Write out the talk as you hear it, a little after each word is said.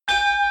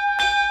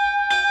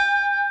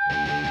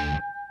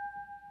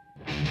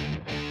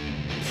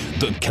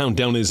The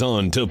countdown is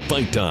on to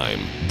fight time.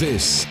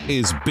 This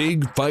is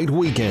Big Fight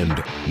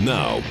Weekend.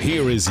 Now,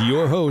 here is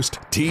your host,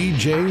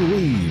 TJ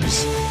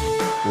Reeves.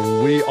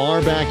 We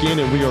are back in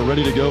and we are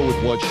ready to go with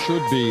what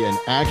should be an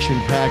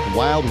action-packed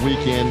wild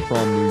weekend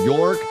from New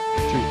York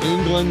to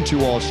England to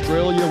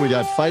Australia. We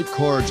got fight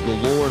cards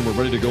galore and we're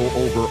ready to go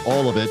over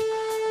all of it.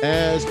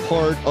 As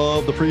part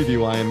of the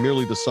preview, I am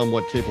merely the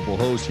somewhat capable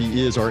host.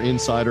 He is our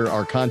insider,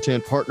 our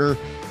content partner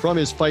from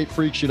his Fight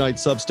Freaks Unite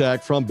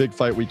Substack from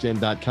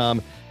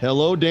BigFightWeekend.com.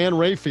 Hello, Dan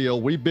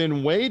Rayfield. We've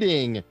been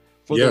waiting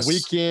for the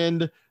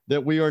weekend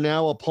that we are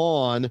now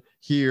upon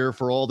here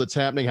for all that's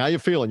happening. How you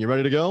feeling? You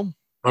ready to go?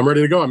 I'm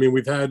ready to go. I mean,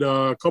 we've had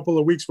a couple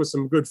of weeks with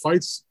some good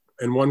fights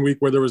and 1 week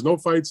where there was no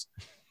fights,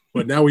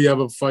 but now we have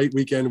a fight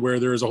weekend where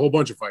there's a whole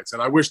bunch of fights.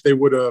 And I wish they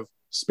would have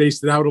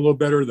spaced it out a little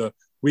better. The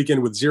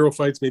weekend with 0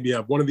 fights, maybe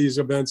have one of these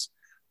events.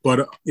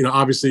 But,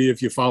 obviously,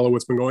 if you follow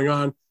what's been going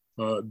on,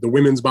 the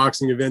women's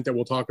boxing event that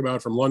we'll talk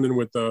about from London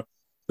with the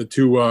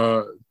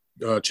two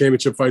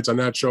championship fights on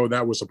that show,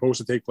 that was supposed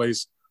to take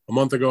place a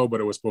month ago,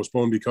 but it was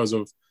postponed because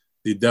of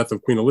the death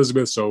of Queen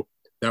Elizabeth. So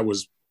that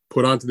was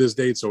put onto this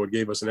date. So it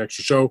gave us an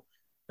extra show.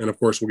 And of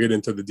course, we'll get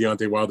into the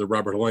Deontay Wilder,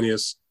 Robert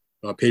Helenius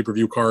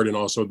pay-per-view card, and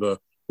also the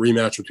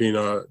rematch between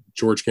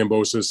George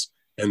Kambosos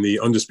and the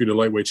undisputed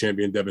lightweight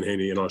champion Devin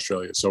Haney in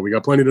Australia. So we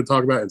got plenty to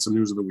talk about and some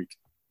news of the week.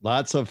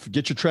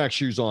 Get your track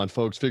shoes on,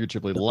 folks,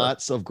 figuratively.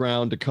 Lots of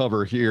ground to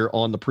cover here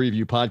on the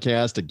preview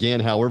podcast. Again,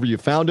 however you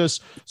found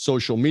us,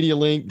 social media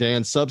link,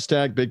 Dan's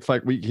Substack,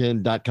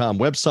 BigFightWeekend.com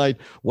website,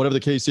 whatever the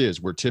case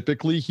is. We're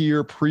typically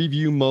here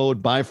preview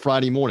mode by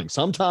Friday morning,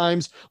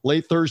 sometimes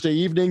late Thursday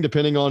evening,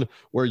 depending on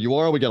where you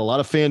are. We got a lot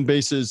of fan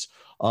bases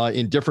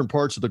in different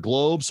parts of the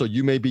globe, so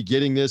you may be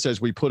getting this as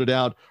we put it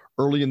out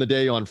early in the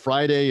day on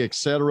Friday,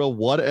 etc.,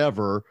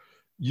 whatever.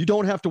 You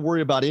don't have to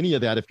worry about any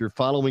of that if you're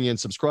following and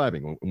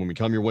subscribing. When we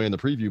come your way in the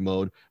preview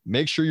mode,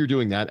 make sure you're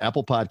doing that.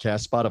 Apple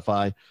Podcast,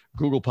 Spotify,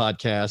 Google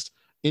Podcast,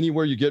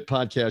 anywhere you get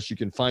podcasts, you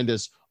can find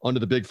us under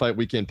the Big Fight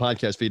Weekend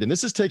podcast feed. And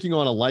this is taking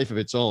on a life of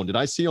its own. Did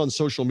I see on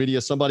social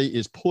media somebody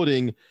is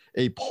putting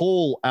a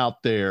poll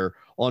out there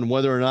on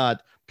whether or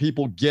not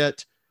people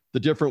get the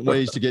different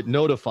ways to get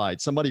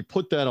notified? Somebody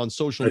put that on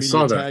social media.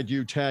 Saw that. Tag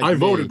you, tag I me.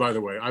 voted, by the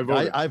way.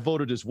 I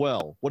voted as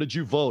well. What did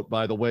you vote,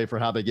 by the way, for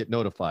how they get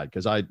notified?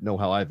 Because I know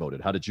how I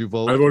voted. How did you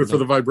vote? I voted for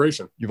the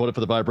vibration. You voted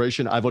for the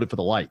vibration. I voted for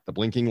the light, the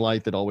blinking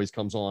light that always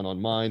comes on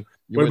mine.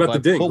 What about the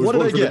ding? But what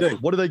do they get?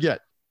 What do they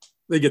get?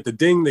 They get the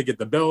ding. They get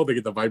the bell. They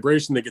get the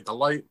vibration. They get the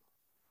light.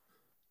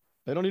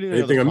 They don't need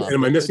anything.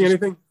 Am I missing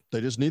anything?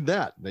 They just need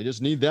that. They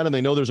just need that, and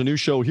they know there's a new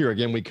show here.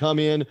 Again, we come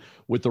in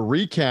with the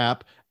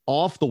recap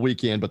off the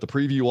weekend, but the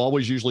preview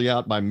always usually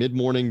out by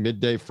mid-morning,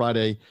 midday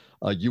Friday,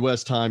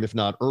 U.S. time, if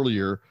not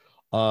earlier,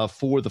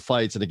 for the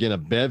fights. And again, a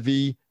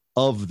bevy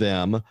of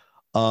them.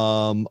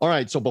 All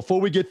right, so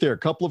before we get there, a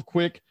couple of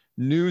quick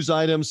news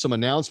items, some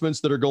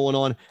announcements that are going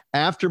on.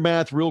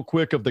 Aftermath, real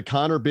quick, of the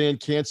Conor Benn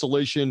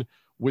cancellation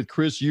with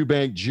Chris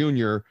Eubank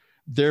Jr.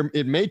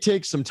 It may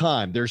take some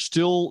time. There's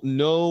still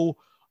no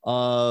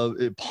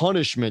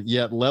punishment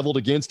yet leveled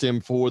against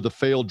him for the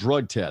failed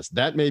drug test.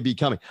 That may be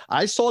coming.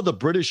 I saw the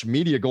British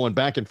media going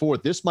back and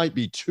forth. This might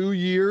be 2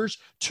 years,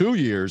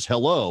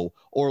 hello,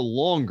 or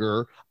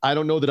longer. I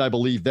don't know that I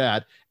believe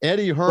that.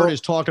 Eddie Hearn is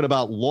talking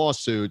about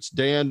lawsuits.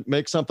 Dan,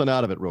 make something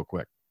out of it real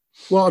quick.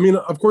 Well, I mean,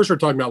 of course we're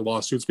talking about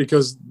lawsuits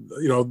because,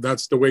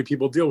 that's the way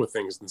people deal with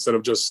things instead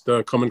of just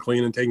coming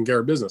clean and taking care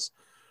of business.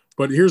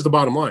 But here's the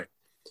bottom line.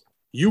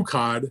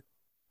 UCOD,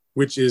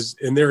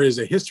 and there is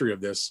a history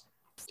of this,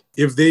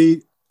 if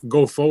they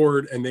go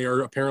forward and they are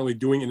apparently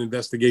doing an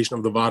investigation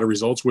of the VADA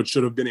results, which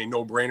should have been a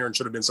no-brainer and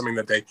should have been something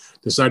that they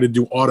decided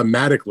to do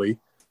automatically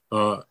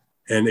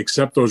and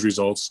accept those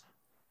results,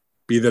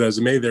 be that as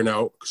it may, they're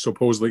now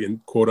supposedly,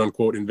 in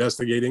quote-unquote,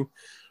 investigating.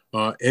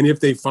 And if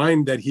they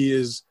find that he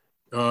is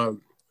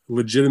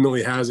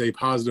legitimately has a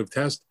positive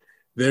test,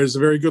 there's a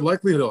very good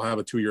likelihood he'll have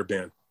a 2-year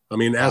ban. I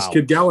mean, ask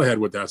Kid Galahad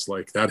what that's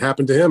like. That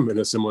happened to him in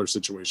a similar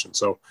situation.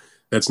 So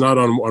that's not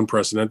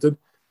unprecedented.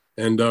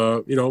 And,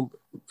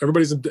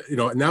 everybody's,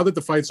 now that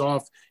the fight's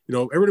off,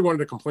 everybody wanted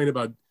to complain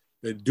about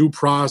the due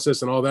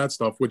process and all that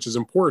stuff, which is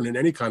important in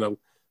any kind of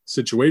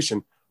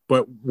situation.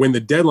 But when the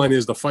deadline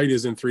is, the fight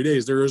is in 3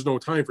 days, there is no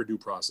time for due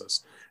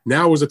process.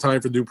 Now is the time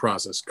for due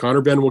process.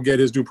 Conor Benn will get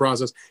his due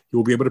process. He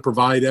will be able to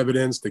provide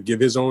evidence, to give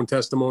his own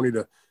testimony,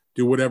 to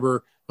do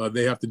whatever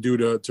they have to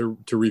do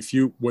to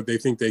refute what they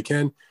think they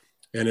can.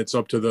 And it's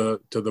up to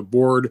the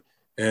board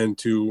and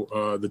to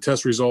the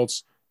test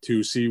results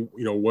to see,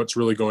 what's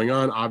really going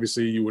on.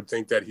 Obviously, you would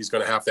think that he's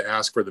going to have to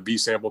ask for the B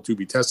sample to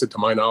be tested. To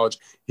my knowledge,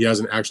 he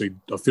hasn't actually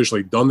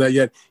officially done that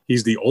yet.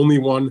 He's the only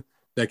one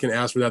that can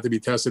ask for that to be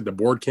tested. The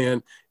board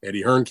can't.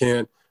 Eddie Hearn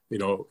can't.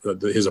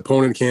 His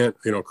opponent can't.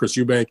 Chris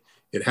Eubank.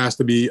 It has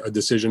to be a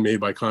decision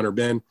made by Conor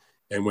Benn.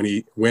 And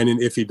when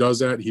and if he does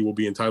that, he will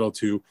be entitled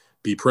to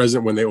be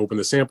present when they open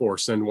the sample or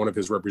send one of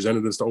his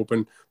representatives to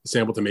open the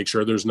sample to make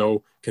sure there's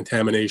no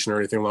contamination or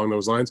anything along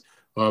those lines.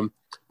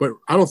 But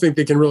I don't think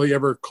they can really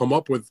ever come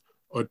up with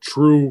a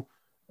true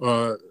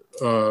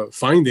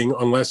finding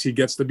unless he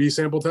gets the B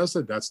sample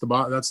tested.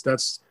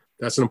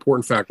 That's an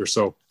important factor.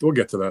 So we'll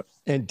get to that.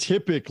 And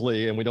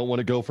typically, and we don't want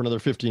to go for another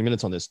 15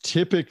 minutes on this,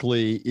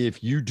 typically,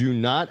 if you do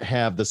not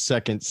have the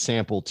second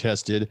sample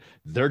tested,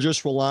 they're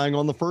just relying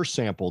on the first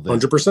sample.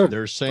 100%.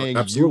 They're saying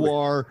Absolutely.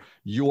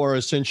 you are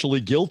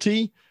essentially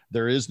guilty.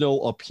 There is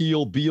no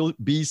appeal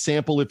B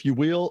sample, if you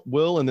will,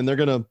 and then they're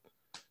going to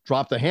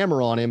drop the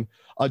hammer on him.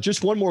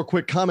 Just one more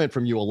quick comment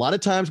from you. A lot of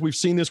times we've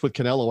seen this with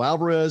Canelo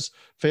Alvarez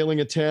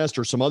failing a test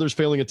or some others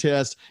failing a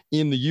test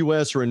in the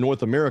U.S. or in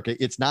North America.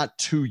 It's not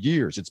 2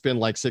 years. It's been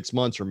like 6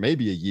 months or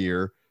maybe a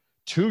year.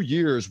 2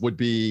 years would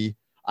be,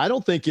 I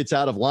don't think it's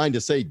out of line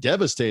to say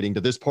devastating to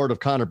this part of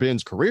Conor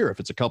Benn's career if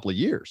it's a couple of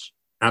years.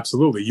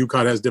 Absolutely.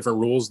 UCOT has different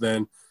rules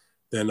than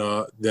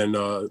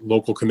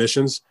local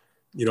commissions.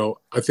 You know,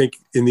 I think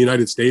in the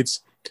United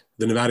States,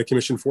 the Nevada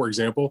Commission, for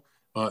example,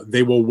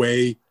 they will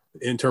weigh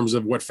in terms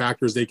of what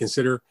factors they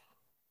consider,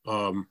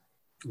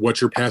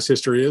 what your past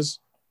history is,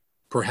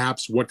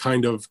 perhaps what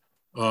kind of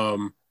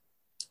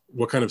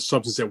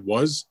substance it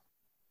was,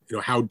 you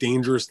know, how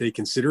dangerous they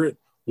consider it,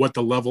 what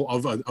the level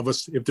of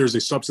if there's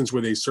a substance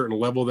with a certain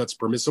level that's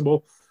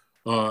permissible,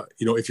 you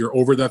know, if you're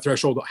over that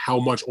threshold, how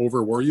much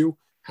over were you?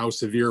 How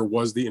severe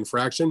was the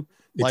infraction?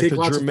 Like the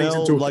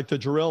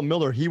Jarrell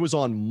Miller, he was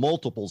on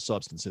multiple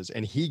substances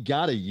and he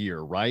got a year,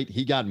 right?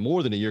 He got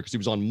more than a year because he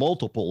was on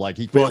multiple, like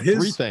he failed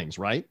 3 things,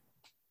 right?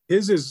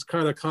 His is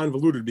kind of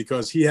convoluted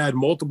because he had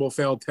multiple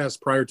failed tests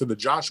prior to the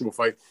Joshua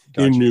fight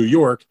in New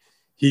York.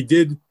 He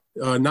did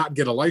not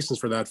get a license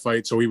for that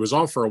fight, so he was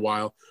off for a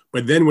while.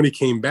 But then when he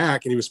came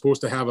back and he was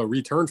supposed to have a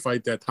return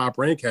fight that Top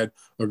Rank had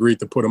agreed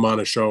to put him on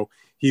a show,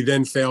 he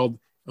then failed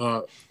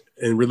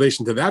in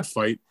relation to that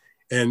fight,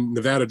 and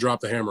Nevada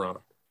dropped the hammer on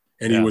him.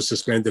 And he was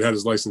suspended, had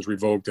his license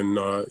revoked, and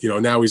you know,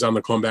 now he's on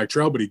the comeback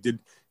trail. But he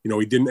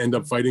didn't end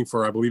up fighting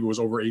for, I believe it was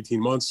over 18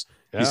 months.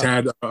 Yeah. He's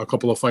had a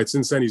couple of fights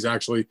since then. He's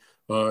actually,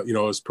 you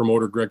know, his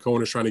promoter Greg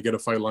Cohen is trying to get a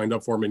fight lined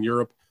up for him in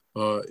Europe,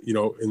 you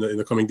know, in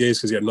the coming days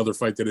because he had another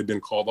fight that had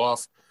been called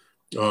off.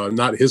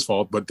 Not his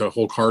fault, but the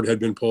whole card had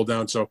been pulled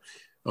down. So,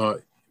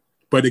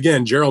 but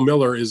again, Jarrell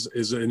Miller is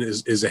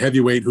a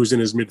heavyweight who's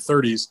in his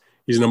mid-30s.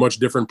 He's in a much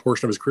different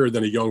portion of his career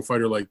than a young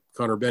fighter like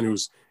Conor Benn,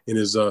 who's in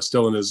his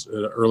still in his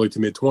early to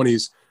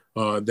mid-20s.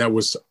 That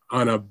was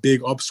on a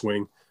big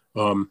upswing.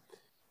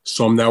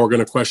 Some now are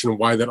going to question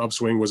why that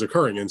upswing was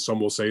occurring, and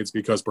some will say it's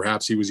because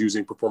perhaps he was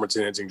using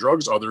performance-enhancing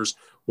drugs. Others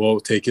will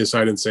take his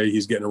side and say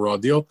he's getting a raw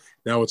deal.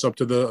 Now it's up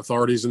to the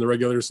authorities and the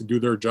regulators to do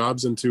their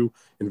jobs and to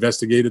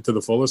investigate it to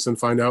the fullest and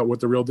find out what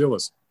the real deal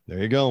is. There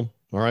you go.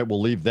 All right,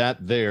 we'll leave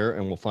that there,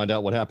 and we'll find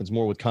out what happens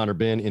more with Conor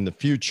Benn in the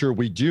future.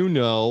 We do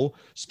know,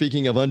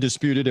 speaking of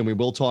undisputed, and we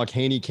will talk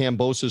Haney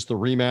Kambosos, the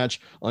rematch,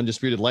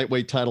 undisputed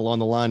lightweight title on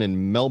the line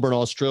in Melbourne,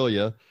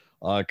 Australia,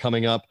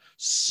 coming up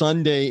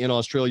Sunday in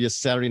Australia,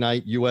 Saturday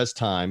night, U.S.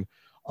 time.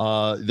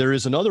 There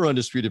is another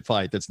undisputed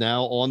fight that's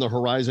now on the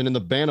horizon in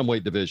the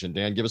bantamweight division.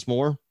 Dan, give us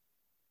more.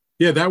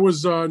 Yeah, that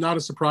was not a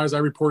surprise. I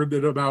reported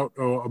it about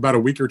a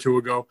week or two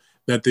ago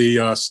that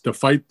the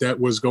fight that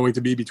was going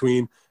to be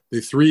between the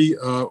 3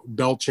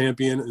 belt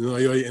champion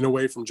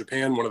Inoue from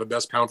Japan, one of the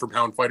best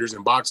pound-for-pound fighters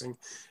in boxing,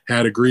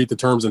 had agreed to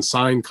terms and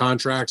signed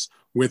contracts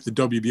with the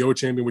WBO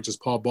champion, which is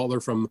Paul Butler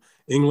from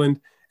England.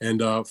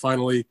 And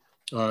finally,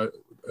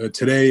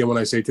 today, and when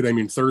I say today, I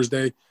mean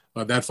Thursday,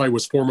 that fight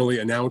was formally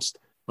announced.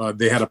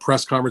 They had a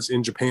press conference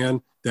in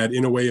Japan that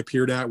Inoue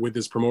appeared at with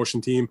his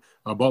promotion team.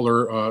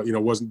 Butler,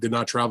 did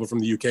not travel from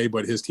the UK,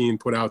 but his team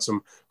put out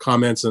some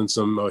comments and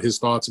some his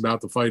thoughts about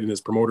the fight and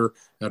his promoter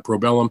at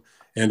Probellum.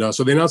 And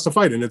so they announced the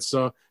fight, and it's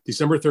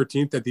December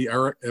 13th at the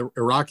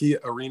Iraqi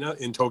Arena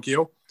in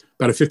Tokyo,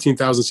 about a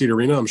 15,000-seat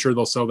arena. I'm sure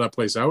they'll sell that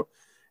place out.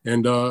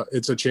 And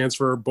it's a chance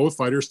for both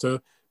fighters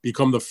to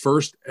become the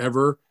first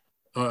ever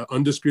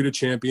undisputed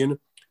champion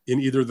in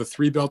either the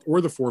 3-belt or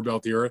the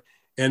 4-belt era.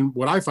 And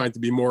what I find to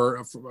be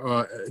more,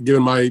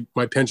 given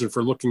my penchant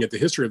for looking at the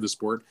history of the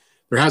sport,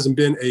 there hasn't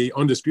been a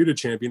undisputed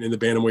champion in the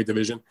bantamweight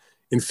division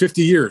in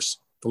 50 years.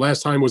 The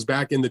last time was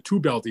back in the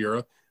 2-belt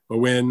era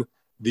when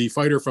the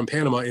fighter from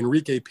Panama,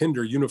 Enrique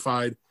Pinder,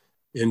 unified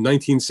in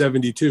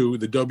 1972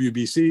 the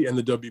WBC and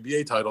the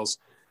WBA titles.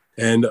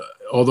 And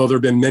although there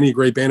have been many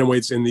great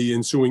bantamweights in the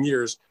ensuing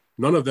years,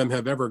 none of them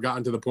have ever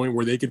gotten to the point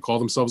where they could call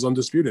themselves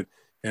undisputed.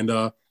 And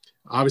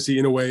obviously,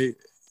 Inoue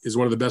is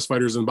one of the best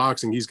fighters in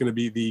boxing. He's going to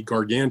be the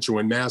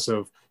gargantuan,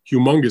 massive,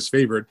 humongous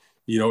favorite.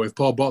 You know, if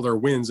Paul Butler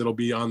wins, it'll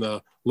be on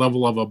the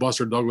level of a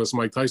Buster Douglas,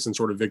 Mike Tyson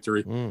sort of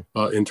victory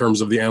in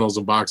terms of the annals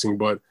of boxing.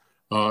 But,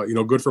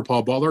 good for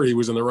Paul Butler. He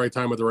was in the right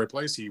time at the right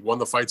place. He won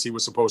the fights he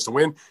was supposed to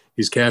win.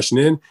 He's cashing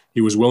in.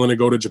 He was willing to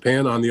go to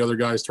Japan on the other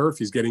guy's turf.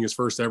 He's getting his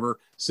first ever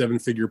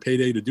 7-figure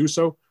payday to do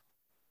so.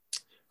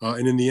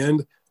 And in the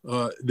end,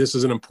 this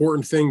is an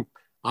important thing.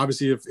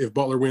 Obviously, if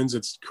Butler wins,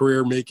 it's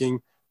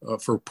career-making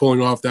for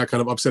pulling off that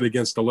kind of upset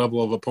against the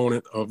level of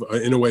opponent of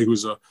Inoue,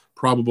 who's a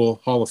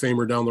probable Hall of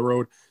Famer down the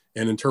road.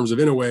 And in terms of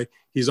Inoue,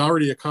 he's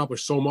already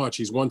accomplished so much.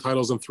 He's won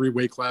titles in 3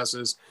 weight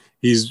classes.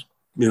 He's,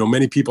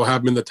 many people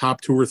have him in the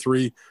top 2 or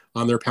 3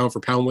 on their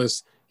pound-for-pound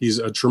list. He's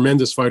a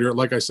tremendous fighter.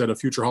 Like I said, a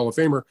future Hall of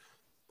Famer.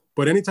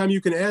 But anytime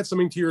you can add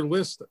something to your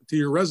list, to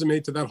your resume,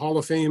 to that Hall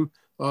of Fame,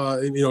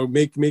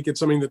 make it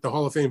something that the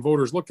Hall of Fame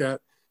voters look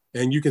at,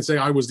 and you can say,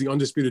 I was the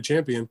undisputed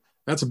champion,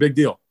 that's a big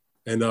deal.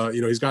 And,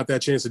 he's got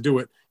that chance to do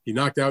it. He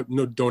knocked out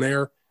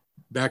Donaire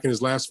back in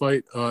his last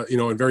fight,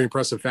 in very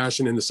impressive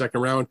fashion in the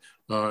second round,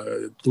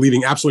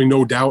 leaving absolutely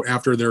no doubt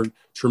after their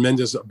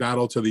tremendous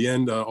battle to the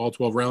end, all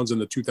 12 rounds in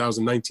the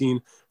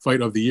 2019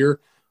 fight of the year.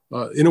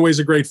 In a way, he's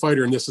a great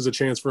fighter, and this is a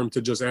chance for him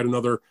to just add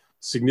another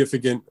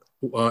significant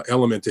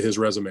element to his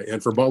resume.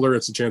 And for Butler,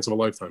 it's a chance of a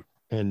lifetime.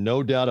 And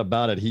no doubt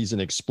about it, he's an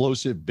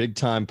explosive,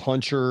 big-time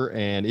puncher,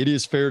 and it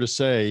is fair to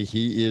say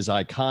he is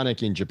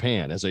iconic in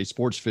Japan as a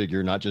sports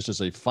figure, not just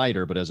as a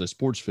fighter, but as a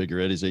sports figure.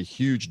 It is a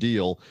huge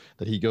deal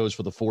that he goes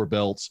for the 4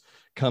 belts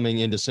coming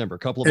in December.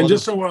 Go ahead.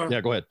 Just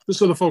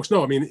so the folks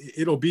know, I mean,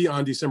 it'll be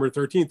on December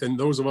 13th, and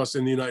those of us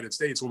in the United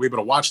States will be able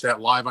to watch that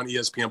live on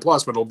ESPN+,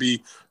 but it'll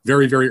be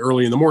very, very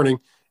early in the morning.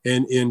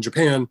 And in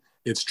Japan,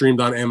 it's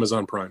streamed on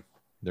Amazon Prime.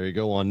 There you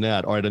go on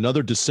that. All right,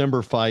 another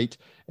December fight,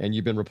 and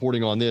you've been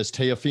reporting on this,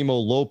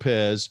 Teofimo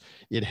Lopez.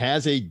 It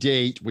has a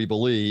date, we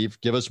believe.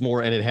 Give us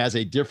more, and it has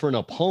a different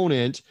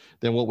opponent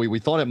than what we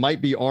thought it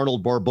might be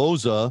Arnold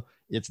Barboza.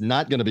 It's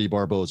not going to be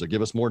Barboza.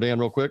 Give us more, Dan,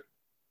 real quick.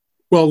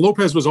 Well,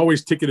 Lopez was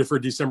always ticketed for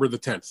December the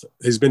 10th.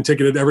 He's been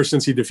ticketed ever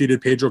since he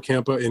defeated Pedro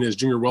Campa in his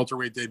junior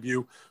welterweight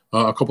debut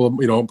a couple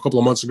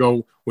of months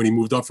ago when he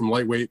moved up from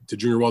lightweight to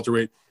junior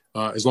welterweight.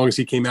 As long as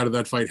he came out of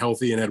that fight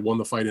healthy and had won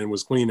the fight and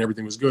was clean,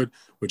 everything was good,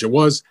 which it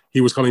was. He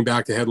was coming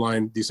back to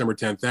headline December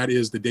 10th. That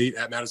is the date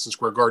at Madison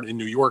Square Garden in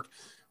New York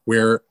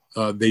where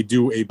they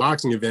do a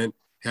boxing event.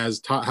 Has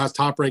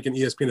Top Rank and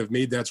ESPN have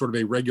made that sort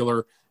of a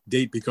regular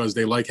date because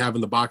they like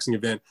having the boxing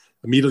event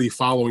immediately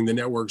following the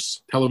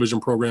network's television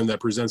program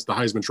that presents the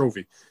Heisman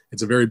Trophy.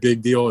 It's a very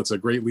big deal. It's a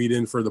great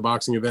lead-in for the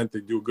boxing event.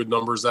 They do good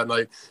numbers that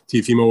night.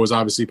 Teofimo was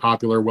obviously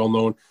popular,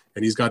 well-known,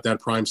 and he's got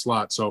that prime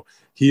slot. So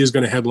he is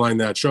going to headline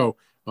that show.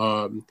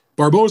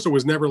 Barboza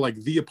was never like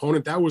the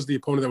opponent. That was the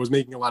opponent that was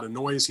making a lot of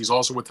noise. He's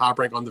also with Top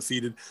Rank,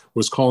 undefeated,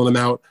 was calling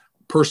him out.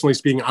 Personally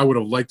speaking, I would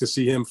have liked to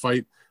see him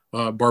fight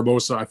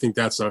Barboza. I think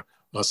that's a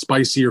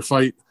spicier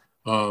fight.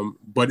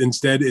 But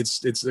instead,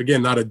 it's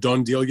again, not a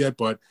done deal yet,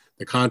 but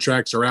the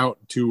contracts are out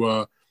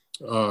to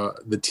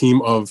the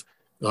team of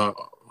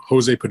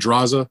Jose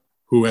Pedraza,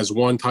 who has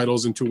won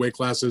titles in 2 weight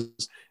classes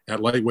at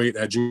lightweight,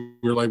 at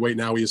junior lightweight.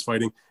 Now he is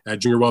fighting at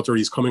junior welter.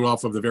 He's coming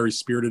off of the very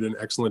spirited and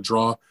excellent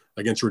draw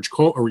against Richard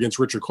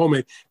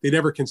Commey. They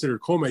never considered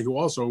Commey, who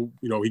also,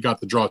 he got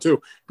the draw too,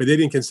 but they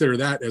didn't consider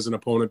that as an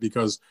opponent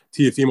because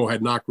Teofimo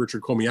had knocked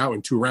Richard Commey out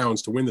in 2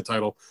 rounds to win the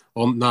title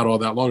not all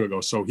that long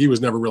ago. So he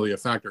was never really a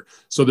factor.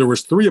 So there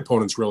was 3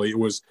 opponents really. It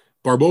was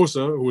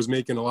Barboza, who was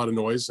making a lot of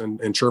noise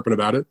and chirping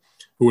about it,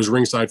 who was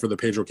ringside for the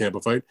Pedro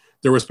Campa fight.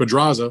 There was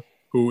Pedraza,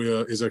 who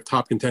is a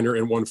top contender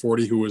in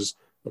 140, who was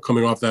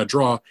coming off that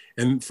draw.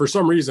 And for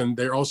some reason,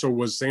 there also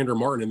was Sander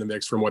Martin in the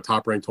mix, from what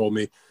Top Rank told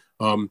me.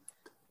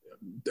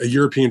 A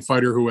European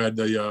fighter who had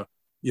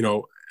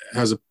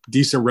has a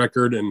decent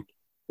record and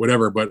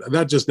whatever, but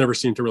that just never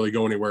seemed to really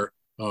go anywhere.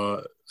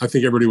 I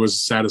think everybody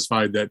was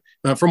satisfied that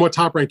from what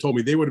Top Rank told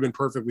me, they would have been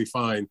perfectly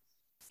fine.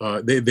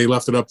 They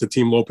left it up to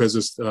Team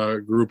Lopez's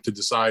group to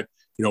decide,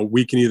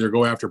 we can either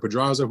go after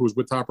Pedraza, who's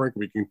with Top Rank,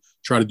 we can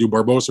try to do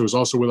Barboza, who's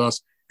also with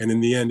us. And in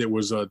the end, it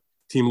was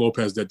Team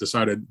Lopez that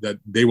decided that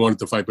they wanted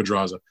to fight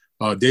Pedraza.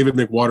 David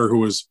McWater, who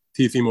was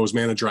Teofimo's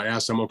manager, I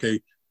asked him,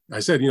 okay, I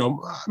said, in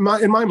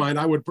my mind,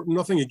 I would put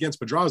nothing against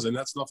Pedraza, and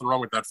that's nothing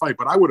wrong with that fight,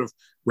 but I would have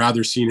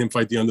rather seen him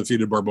fight the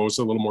undefeated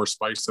Barboza, a little more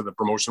spice to the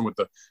promotion with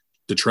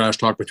the trash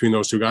talk between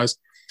those 2 guys.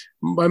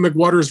 But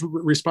McWater's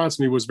response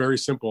to me was very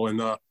simple,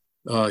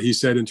 and he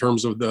said, in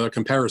terms of the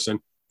comparison,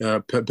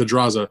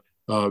 Pedraza,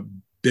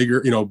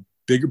 bigger,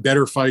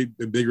 better fight,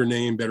 a bigger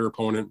name, better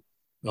opponent.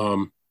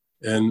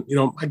 And,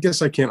 I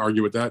guess I can't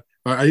argue with that.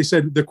 He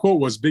said the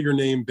quote was bigger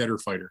name, better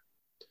fighter.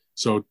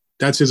 So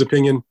that's his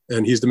opinion,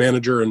 and he's the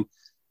manager, and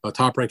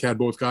Top Rank had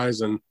both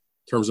guys in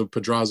terms of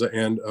Pedraza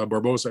and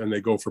Barboza, and they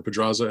go for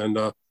Pedraza. And,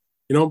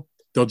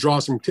 they'll draw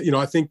some,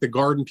 I think the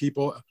Garden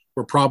people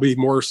were probably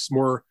more,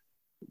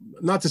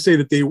 not to say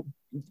that they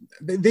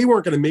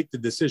weren't going to make the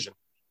decision,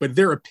 but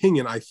their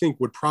opinion, I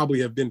think, would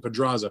probably have been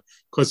Pedraza,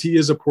 because he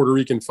is a Puerto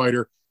Rican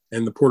fighter,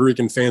 and the Puerto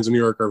Rican fans in New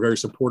York are very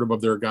supportive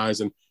of their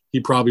guys, and he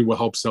probably will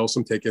help sell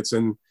some tickets.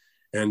 And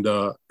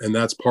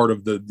that's part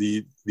of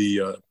the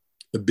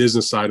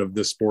business side of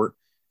this sport.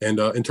 And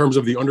in terms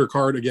of the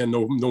undercard, again,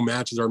 no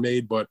matches are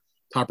made, but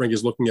Top Rank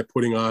is looking at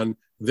putting on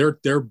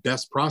their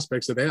best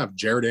prospects that they have.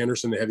 Jared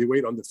Anderson, the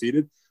heavyweight,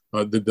 undefeated,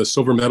 the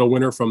silver medal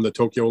winner from the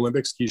Tokyo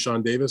Olympics,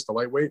 Keyshawn Davis, the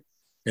lightweight,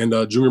 and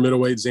junior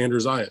middleweight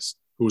Xander Zayas,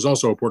 who is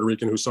also a Puerto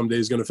Rican, who someday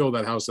is going to fill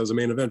that house as a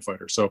main event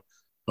fighter. So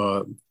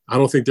I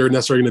don't think they're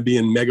necessarily going to be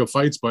in mega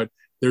fights, but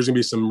there's going to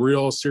be some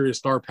real serious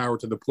star power,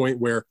 to the point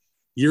where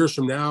years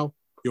from now,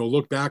 you'll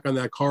look back on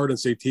that card and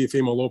say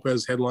Teofimo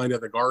Lopez headlined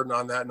at the Garden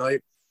on that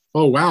night.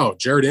 Oh, wow,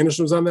 Jared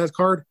Anderson was on that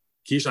card.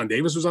 Keyshawn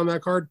Davis was on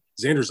that card.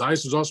 Xander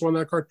Zayas was also on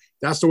that card.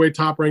 That's the way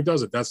Top Rank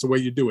does it. That's the way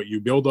you do it. You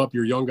build up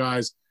your young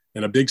guys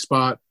in a big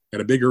spot,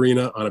 at a big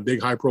arena on a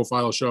big high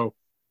profile show,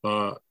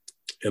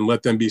 and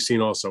let them be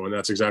seen also. And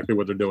that's exactly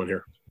what they're doing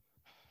here.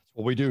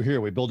 What we do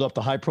here, we build up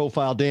the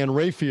high-profile Dan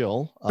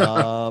Raphael.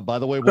 By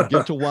the way, we'll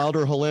get to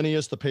Wilder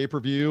Helenius, the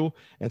pay-per-view,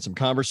 and some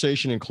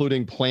conversation,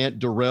 including Plant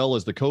Durrell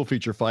as the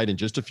co-feature fight in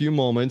just a few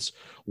moments.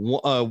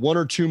 One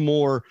or two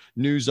more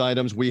news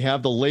items. We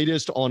have the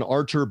latest on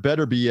Artur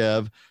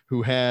Beterbiev,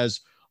 who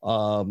has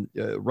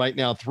right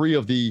now 3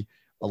 of the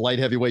light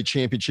heavyweight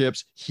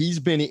championships. He's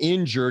been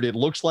injured. It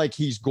looks like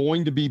he's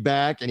going to be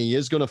back, and he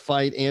is going to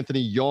fight Anthony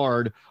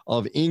Yard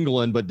of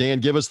England. But Dan,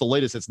 give us the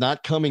latest. It's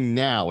not coming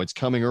now. It's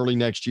coming early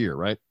next year,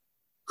 right?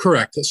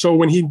 Correct. So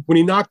when he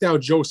knocked out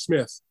Joe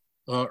Smith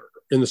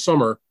in the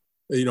summer,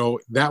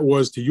 that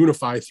was to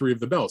unify 3 of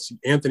the belts.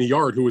 Anthony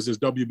Yard, who was his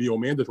WBO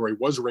mandatory,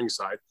 was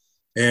ringside.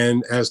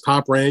 And as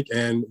Top Rank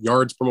and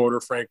Yard's promoter,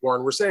 Frank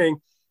Warren, were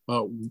saying,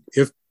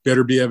 if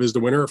Beterbiev is the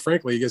winner,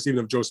 frankly, I guess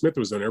even if Joe Smith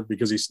was the winner,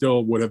 because he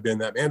still would have been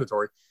that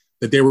mandatory,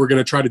 that they were going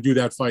to try to do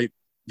that fight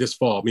this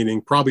fall,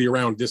 meaning probably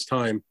around this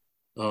time,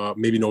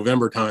 maybe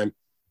November time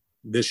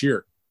this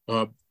year.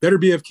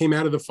 Beterbiev came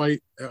out of the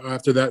fight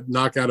after that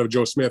knockout of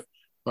Joe Smith,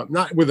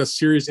 not with a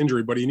serious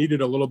injury, but he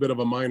needed a little bit of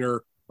a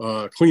minor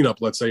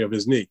cleanup, let's say, of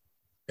his knee.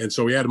 And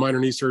so he had minor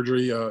knee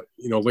surgery,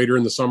 later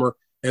in the summer.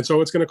 And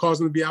so it's going to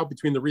cause him to be out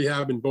between the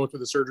rehab and going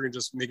through the surgery and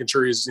just making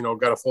sure he's,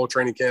 got a full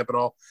training camp and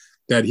all,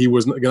 that he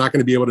was not going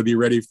to be able to be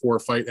ready for a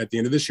fight at the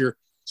end of this year.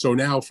 So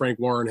now Frank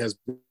Warren has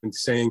been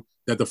saying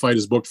that the fight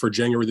is booked for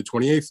January the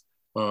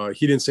 28th.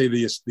 He didn't say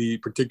the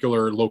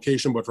particular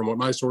location, but from what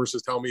my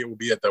sources tell me, it will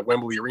be at the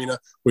Wembley Arena,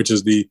 which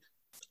is the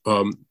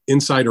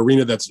inside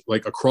arena that's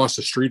like across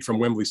the street from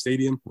Wembley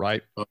Stadium.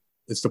 Right.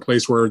 It's the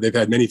place where they've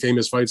had many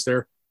famous fights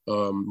there.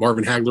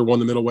 Marvin Hagler won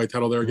the middleweight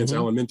title there against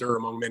Alan Minter,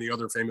 among many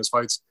other famous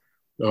fights.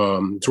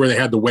 It's where they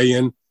had the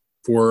weigh-in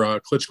for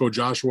Klitschko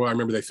Joshua. I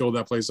remember they filled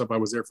that place up. I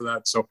was there for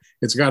that. So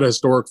it's got a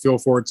historic feel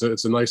for it.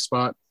 It's a nice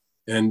spot.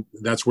 And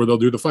that's where they'll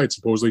do the fight,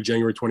 supposedly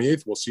January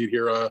 28th. We'll see it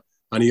here on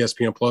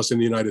ESPN Plus in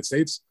the United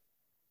States.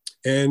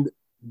 And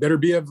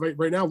Beterbiev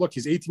right now, look,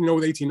 he's 18-0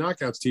 with 18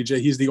 knockouts, TJ.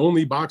 He's the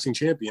only boxing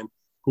champion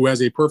who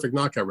has a perfect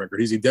knockout record.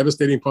 He's a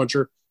devastating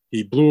puncher.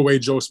 He blew away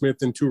Joe Smith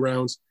in 2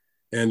 rounds.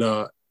 And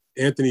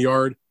Anthony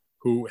Yard,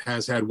 who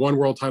has had 1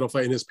 world title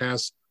fight in his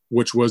past,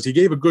 which was, he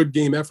gave a good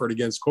game effort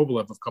against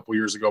Kovalev a couple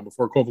years ago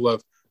before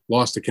Kovalev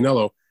lost to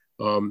Canelo.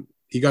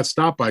 He got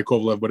stopped by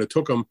Kovalev, but it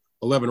took him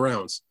 11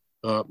 rounds.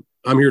 I'm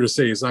here to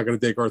say it's not going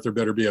to take Artur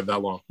Beterbiev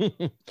that long.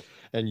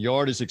 And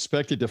Yard is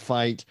expected to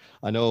fight.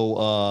 I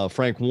know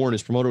Frank Warren,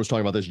 his promoter, was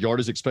talking about this. Yard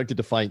is expected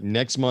to fight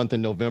next month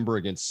in November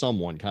against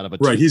someone, kind of a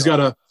right. He's got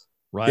a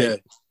right. Yeah,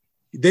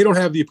 they don't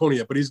have the opponent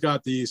yet, but he's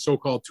got the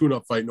so-called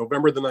tune-up fight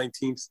November the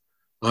 19th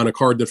on a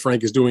card that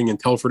Frank is doing in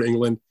Telford,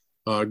 England.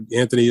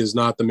 Anthony is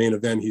not the main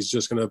event. He's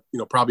just going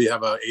to, probably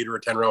have a 8 or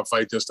a 10 round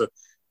fight just to,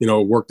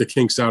 work the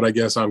kinks out. I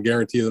guess I'm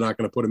guaranteed they're not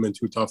going to put him in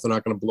too tough. They're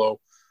not going to blow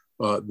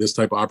this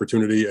type of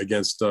opportunity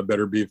against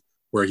Beterbiev,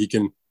 where he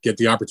can get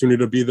the opportunity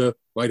to be the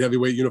light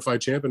heavyweight unified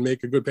champ and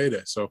make a good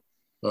payday. So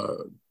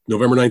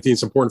November 19th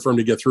is important for him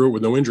to get through it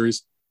with no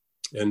injuries.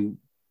 And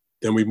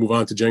then we move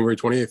on to January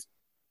 28th.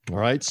 All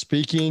right.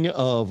 Speaking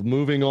of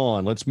moving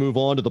on, let's move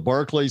on to the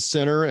Barclays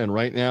Center. And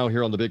right now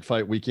here on the Big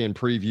Fight Weekend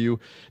preview,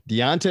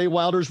 Deontay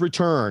Wilder's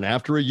return.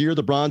 After a year,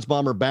 the Bronze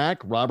Bomber back.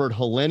 Robert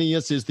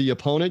Helenius is the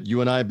opponent. You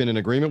and I have been in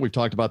agreement. We've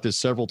talked about this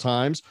several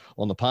times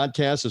on the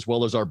podcast, as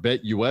well as our Bet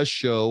US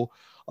show,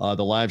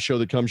 the live show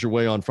that comes your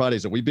way on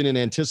Fridays. And we've been in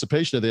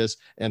anticipation of this.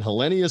 And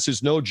Helenius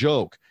is no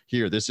joke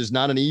here. This is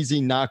not an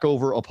easy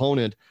knockover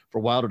opponent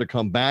for Wilder to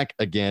come back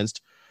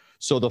against.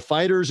 So the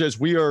fighters, as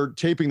we are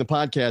taping the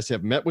podcast,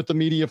 have met with the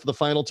media for the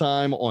final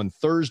time on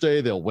Thursday.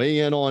 They'll weigh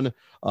in on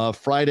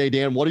Friday.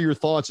 Dan, what are your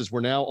thoughts as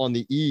we're now on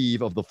the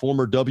eve of the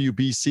former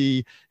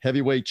WBC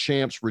heavyweight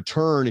champ's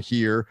return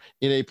here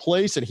in a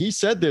place, and he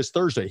said this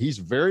Thursday, he's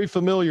very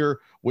familiar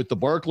with the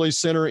Barclays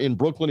Center in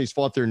Brooklyn. He's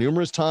fought there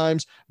numerous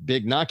times,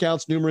 big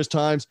knockouts numerous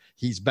times.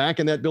 He's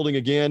back in that building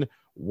again.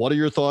 What are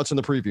your thoughts in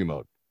the preview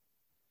mode?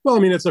 Well, I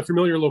mean, it's a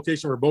familiar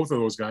location for both of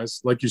those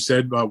guys. Like you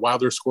said,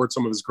 Wilder scored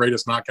some of his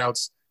greatest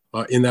knockouts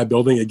in that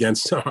building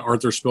against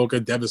Arthur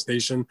Szpilka,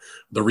 devastation.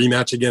 The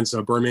rematch against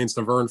Bermane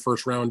Stiverne,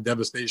 first round,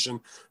 devastation.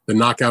 The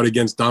knockout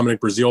against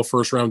Dominic Breazeale,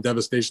 first round,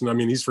 devastation. I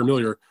mean, he's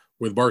familiar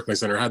with Barclays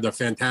Center. Had the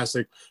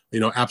fantastic,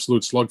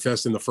 absolute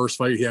slugfest in the first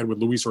fight he had with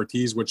Luis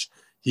Ortiz, which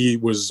he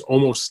was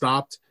almost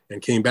stopped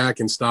and came back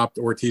and stopped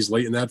Ortiz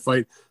late in that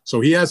fight.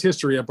 So he has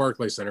history at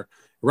Barclays Center.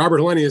 Robert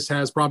Helenius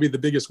has probably the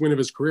biggest win of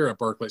his career at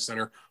Barclays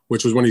Center,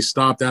 which was when he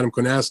stopped Adam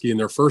Konaski in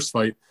their first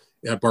fight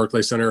at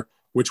Barclays Center,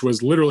 which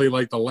was literally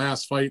like the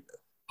last fight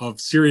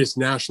of serious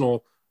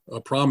national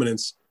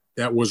prominence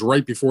that was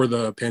right before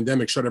the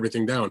pandemic shut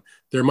everything down.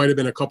 There might have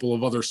been a couple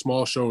of other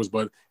small shows,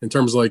 but in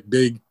terms of like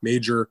big,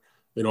 major,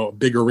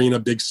 big arena,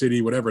 big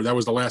city, whatever, that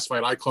was the last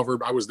fight I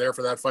covered. I was there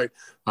for that fight.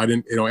 I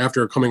didn't,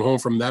 after coming home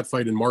from that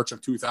fight in March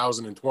of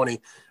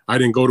 2020, I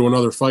didn't go to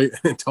another fight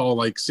until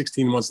like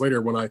 16 months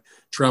later when I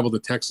traveled to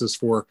Texas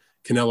for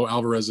Canelo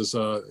Alvarez's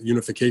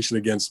unification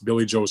against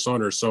Billy Joe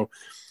Saunders. So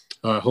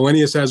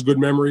Helenius has good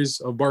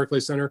memories of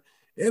Barclays Center.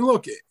 And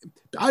look,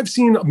 I've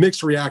seen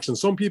mixed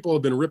reactions. Some people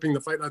have been ripping the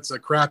fight. That's a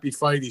crappy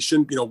fight. He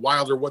shouldn't,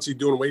 Wilder, what's he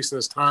doing, wasting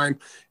his time,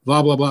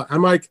 blah, blah, blah.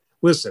 I'm like,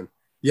 listen,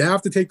 you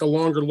have to take the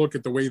longer look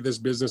at the way this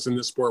business and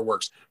this sport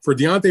works. For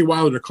Deontay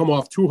Wilder to come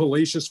off 2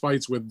 hellacious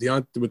fights with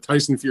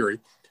Tyson Fury,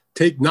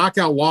 take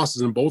knockout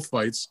losses in both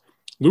fights,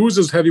 lose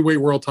his heavyweight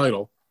world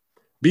title,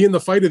 be in the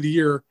fight of the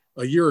year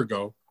a year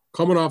ago,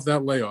 coming off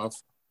that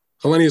layoff.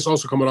 Helenius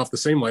also coming off the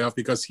same layoff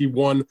because he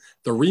won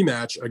the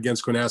rematch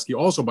against Konaski,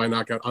 also by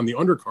knockout on the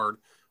undercard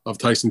of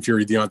Tyson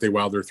Fury, Deontay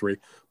Wilder 3.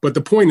 But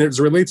the point as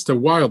it relates to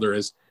Wilder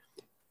is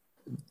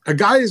a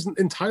guy is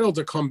entitled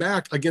to come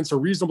back against a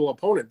reasonable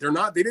opponent.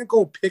 They didn't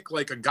go pick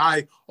like a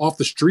guy off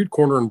the street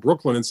corner in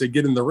Brooklyn and say,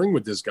 get in the ring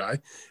with this guy.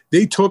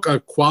 They took a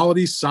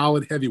quality,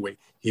 solid heavyweight.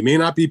 He may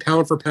not be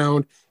pound for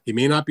pound. He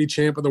may not be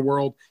champ of the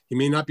world. He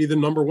may not be the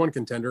 #1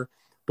 contender,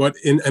 but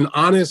in an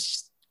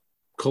honest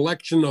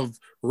collection of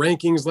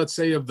rankings, let's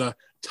say of the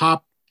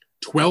top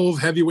 12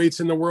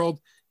 heavyweights in the world,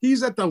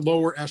 he's at the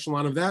lower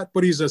echelon of that,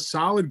 but he's a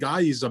solid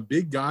guy. He's a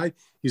big guy.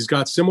 He's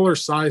got similar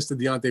size to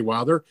Deontay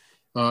Wilder.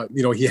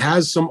 He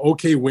has some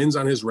okay wins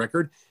on his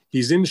record.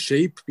 He's in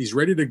shape. He's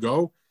ready to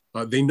go.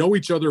 They know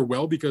each other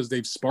well because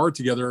they've sparred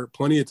together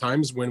plenty of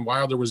times when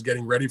Wilder was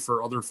getting ready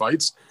for other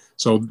fights.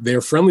 So they're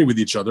friendly with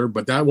each other,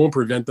 but that won't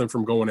prevent them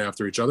from going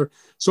after each other.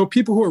 So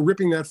people who are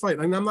ripping that fight,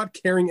 and I'm not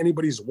carrying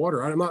anybody's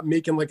water. I'm not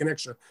making like an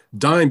extra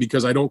dime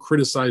because I don't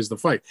criticize the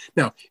fight.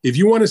 Now, if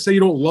you want to say you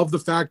don't love the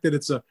fact that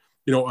it's a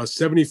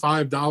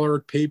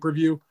 $75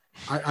 pay-per-view,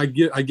 I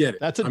get it.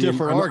 That's a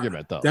different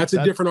argument, though. That's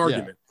a different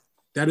argument.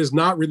 That is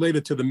not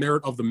related to the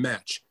merit of the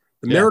match.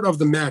 The merit of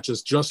the match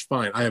is just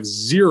fine. I have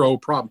zero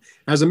problem.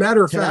 As a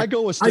matter of fact,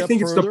 I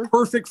think it's the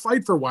perfect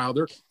fight for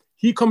Wilder.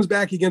 He comes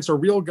back against a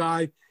real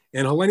guy,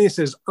 and Helenius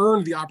has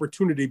earned the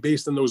opportunity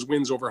based on those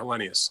wins over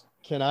Helenius.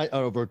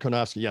 Over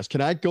Konaski? Yes.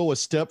 Can I go a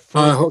step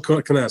further?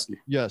 Konaski.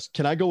 Yes.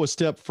 Can I go a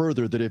step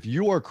further that if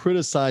you are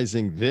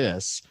criticizing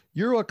this,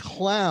 you're a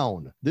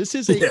clown. This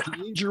is a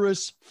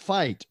dangerous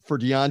fight for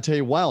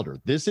Deontay Wilder.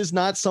 This is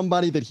not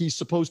somebody that he's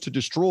supposed to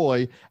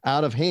destroy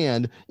out of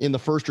hand in the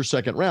first or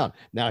second round.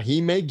 Now,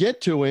 he may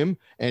get to him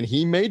and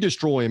he may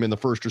destroy him in the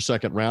first or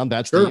second round.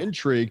 That's the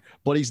intrigue,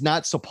 but he's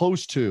not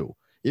supposed to.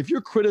 If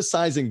you're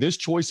criticizing this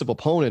choice of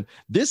opponent,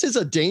 this is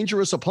a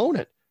dangerous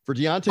opponent for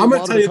Deontay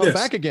Wilder to come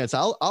back against.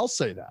 I'll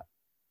say that.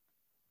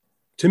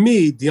 To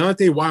me,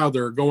 Deontay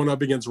Wilder going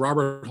up against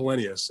Robert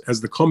Helenius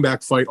as the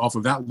comeback fight off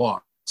of that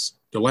loss,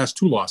 the last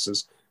 2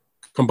 losses,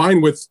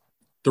 combined with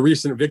the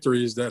recent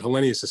victories that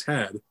Helenius has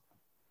had,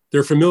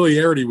 their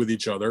familiarity with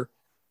each other,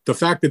 the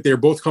fact that they're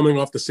both coming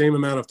off the same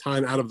amount of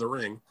time out of the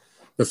ring,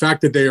 the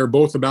fact that they are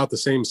both about the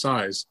same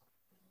size,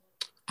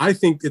 I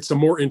think it's a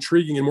more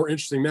intriguing and more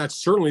interesting match,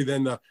 certainly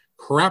than the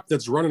crap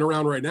that's running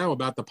around right now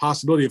about the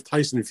possibility of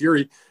Tyson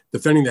Fury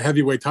defending the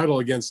heavyweight title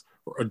against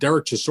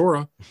Derek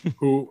Chisora,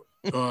 who,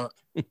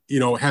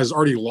 has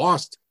already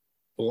lost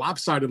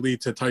lopsidedly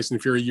to Tyson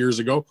Fury years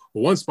ago,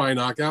 once by a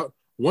knockout,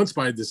 once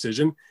by a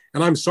decision.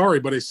 And I'm sorry,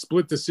 but a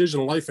split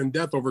decision, life and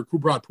death over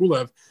Kubrat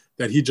Pulev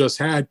that he just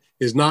had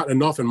is not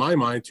enough in my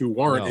mind to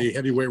warrant a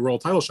heavyweight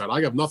world title shot.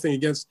 I have nothing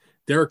against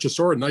Derek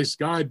Chisora, nice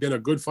guy, been a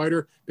good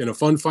fighter, been a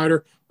fun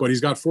fighter, but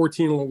he's got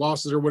 14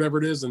 losses or whatever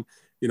it is. And,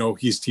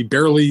 he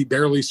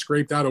barely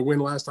scraped out a win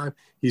last time.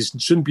 He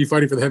shouldn't be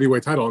fighting for the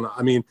heavyweight title. And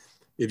I mean,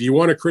 if you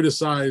want to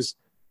criticize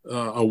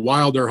a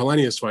Wilder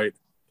Helenius fight,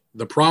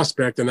 the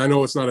prospect, and I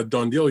know it's not a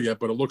done deal yet,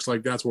 but it looks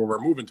like that's where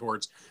we're moving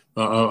towards.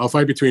 A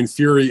fight between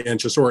Fury and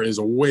Chisora is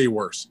way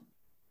worse.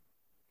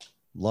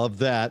 Love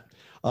that.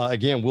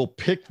 Again, we'll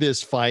pick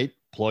this fight.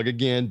 Plug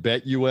again,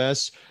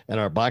 BetUS, and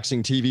our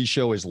boxing TV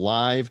show is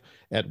live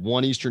at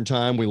 1 Eastern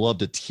time. We love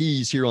to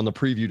tease here on the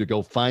preview to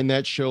go find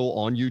that show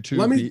on YouTube.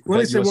 Let me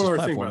say one other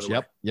thing, by the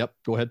way. Yep.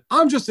 Go ahead.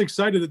 I'm just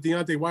excited that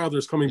Deontay Wilder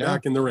is coming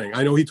back in the ring.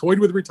 I know he toyed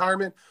with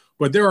retirement,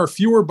 but there are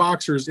fewer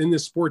boxers in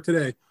this sport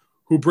today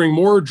who bring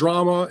more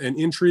drama and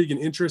intrigue and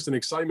interest and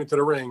excitement to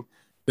the ring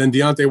than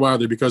Deontay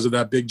Wilder because of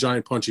that big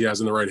giant punch he has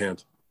in the right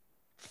hand.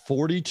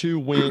 42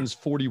 wins,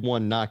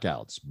 41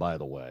 knockouts, by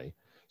the way.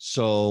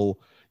 So,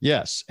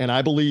 yes, and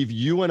I believe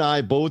you and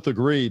I both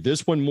agree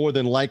this one more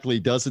than likely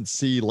doesn't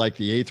see like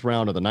the 8th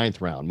round or the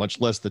 9th round,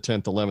 much less the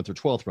 10th, 11th, or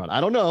 12th round.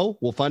 I don't know.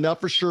 We'll find out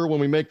for sure when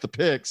we make the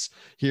picks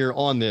here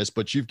on this,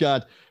 but you've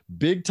got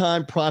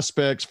big-time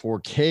prospects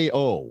for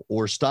KO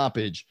or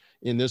stoppage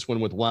in this one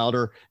with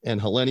Wilder and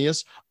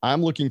Helenius.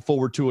 I'm looking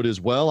forward to it as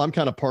well. I'm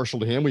kind of partial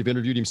to him. We've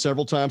interviewed him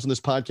several times on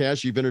this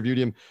podcast. You've interviewed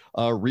him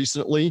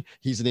recently.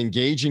 He's an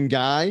engaging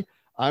guy.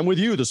 I'm with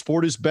you. The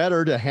sport is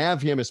better to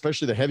have him,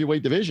 especially the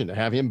heavyweight division, to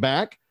have him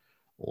back.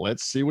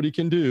 Let's see what he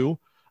can do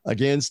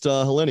against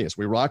Helenius.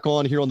 We rock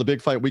on here on the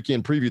Big Fight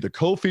Weekend preview. The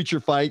co-feature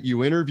fight,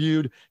 you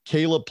interviewed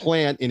Caleb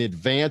Plant in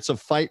advance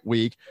of fight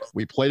week.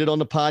 We played it on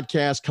the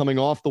podcast coming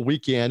off the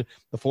weekend,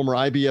 the former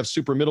IBF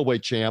super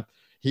middleweight champ.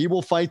 He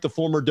will fight the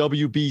former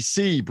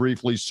WBC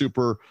briefly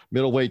super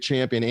middleweight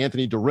champion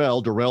Anthony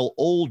Durrell. Durrell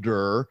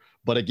older,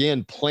 but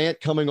again, Plant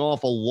coming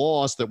off a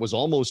loss that was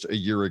almost a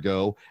year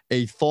ago.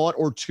 A thought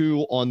or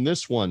two on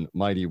this one,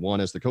 Mighty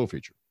One, as the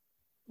co-feature?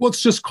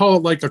 let's just call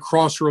it like a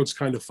crossroads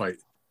kind of fight.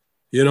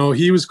 You know,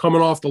 he was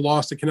coming off the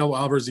loss to Canelo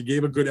Alvarez. He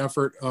gave a good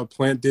effort.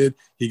 Plant did.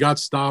 He got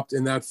stopped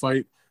in that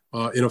fight,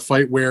 in a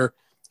fight where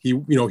he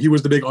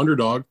was the big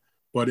underdog,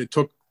 but it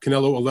took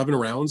Canelo 11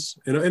 rounds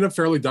in a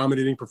fairly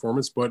dominating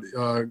performance. But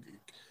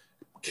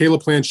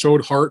Caleb Plant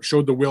showed heart,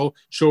 showed the will,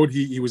 showed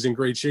he was in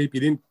great shape. He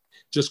didn't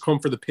just come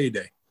for the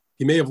payday.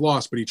 He may have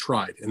lost, but he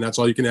tried, and that's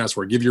all you can ask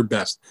for. Give your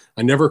best.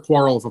 I never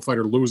quarrel if a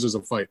fighter loses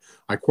a fight.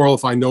 I quarrel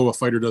if I know a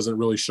fighter doesn't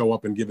really show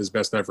up and give his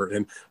best effort.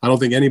 And I don't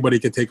think anybody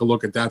could take a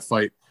look at that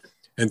fight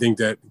and think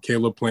that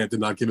Caleb Plant did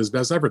not give his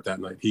best effort that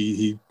night.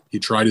 He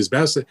tried his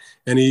best,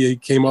 and he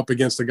came up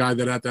against a guy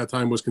that at that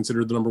time was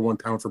considered the number one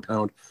pound for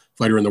pound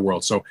fighter in the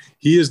world. So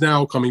he is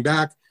now coming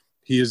back.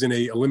 He is in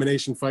a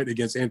elimination fight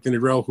against Anthony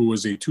Dirrell, who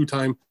was a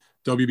two-time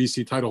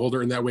WBC title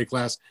holder in that weight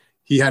class.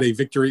 He had a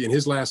victory in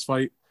his last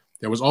fight.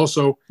 That was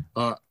also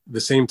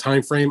the same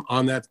time frame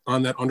on that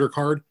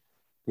undercard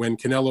when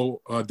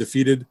Canelo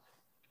defeated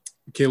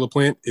Caleb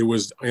Plant. It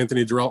was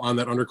Anthony Dirrell on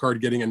that undercard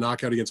getting a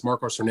knockout against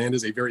Marcos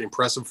Hernandez, a very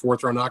impressive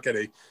fourth round knockout,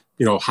 a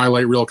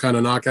highlight reel kind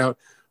of knockout.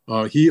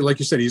 He, like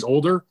you said, he's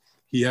older.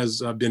 He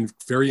has been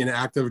very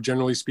inactive,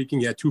 generally speaking.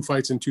 He had 2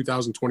 fights in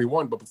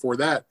 2021, but before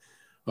that,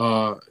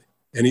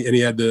 and he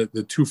had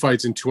the 2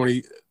 fights in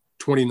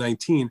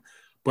 2019.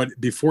 But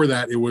before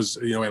that, it was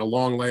had a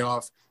long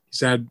layoff. He's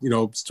had,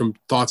 some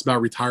thoughts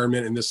about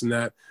retirement and this and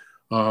that.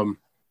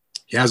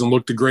 He hasn't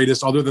looked the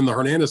greatest other than the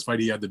Hernandez fight.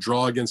 He had the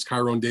draw against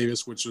Kyron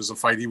Davis, which was a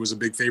fight he was a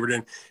big favorite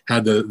in,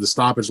 had the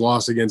stoppage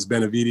loss against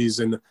Benavides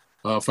in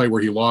a fight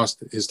where he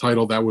lost his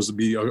title. That was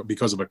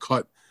because of a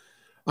cut.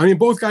 I mean,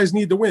 both guys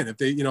need to win. If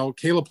they,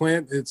 Caleb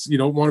Plant, you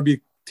don't want to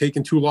be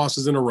taking 2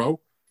 losses in a row.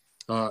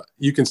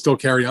 You can still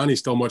carry on. He's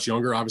still much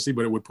younger, obviously,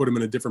 but it would put him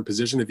in a different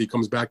position if he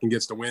comes back and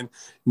gets the win.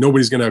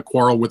 Nobody's going to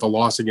quarrel with a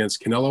loss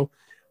against Canelo.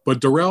 But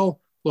Dirrell,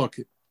 look,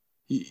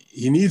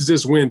 he needs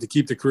this win to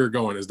keep the career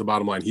going is the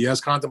bottom line. He has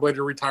contemplated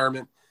a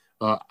retirement.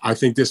 I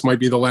think this might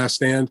be the last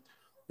stand.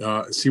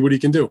 See what he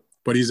can do.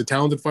 But he's a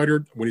talented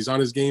fighter. When he's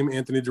on his game,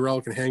 Anthony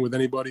Dirrell can hang with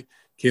anybody.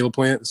 Caleb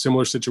Plant,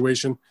 similar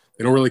situation.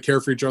 They don't really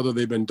care for each other.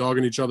 They've been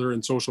dogging each other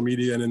in social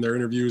media and in their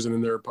interviews and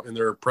in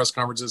their press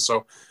conferences.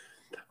 So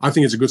I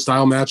think it's a good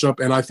style matchup.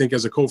 And I think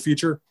as a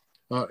co-feature,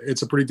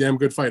 it's a pretty damn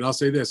good fight. I'll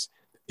say this,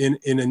 in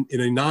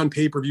a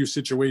non-pay-per-view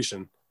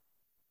situation,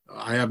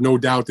 I have no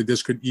doubt that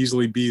this could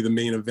easily be the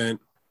main event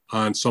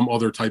on some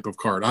other type of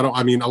card. A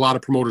lot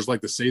of promoters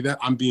like to say that.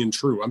 I'm being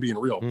true. I'm being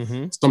real.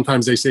 Mm-hmm.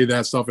 Sometimes they say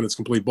that stuff and it's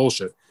complete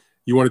bullshit.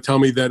 You want to tell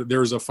me that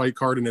there's a fight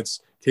card and it's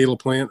Caleb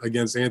Plant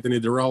against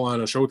Anthony Dirrell on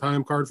a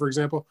Showtime card, for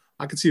example?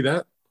 I could see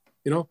that.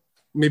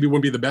 Maybe it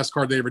wouldn't be the best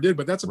card they ever did,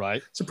 but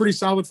it's a pretty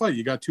solid fight.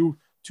 You got two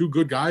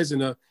good guys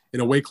in a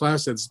weight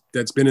class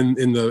that's been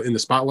in the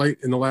spotlight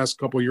in the last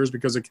couple of years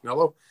because of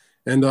Canelo.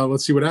 And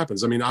let's see what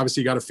happens. I mean,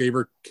 obviously you got to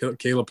favor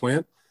Caleb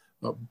Plant.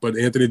 But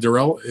Anthony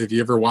Dirrell, if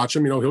you ever watch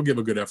him, he'll give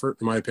a good effort,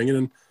 in my opinion,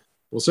 and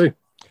we'll see.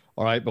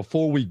 All right,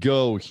 before we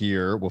go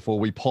here, before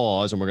we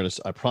pause, and we're going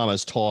to, I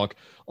promise, talk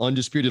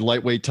undisputed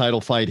lightweight title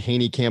fight,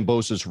 Haney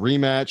Kambosos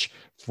rematch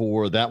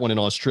for that one in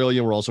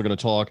Australia. We're also going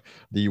to talk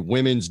the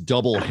women's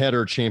double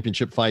header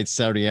championship fights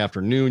Saturday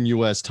afternoon,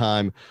 U.S.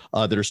 time,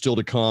 that are still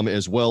to come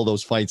as well,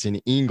 those fights in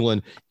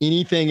England.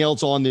 Anything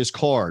else on this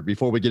card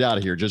before we get out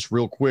of here, just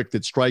real quick,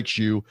 that strikes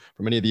you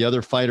from any of the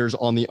other fighters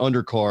on the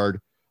undercard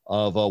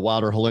of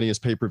Wilder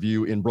Helenius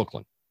pay-per-view in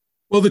Brooklyn?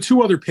 Well, the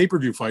 2 other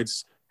pay-per-view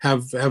fights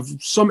have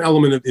some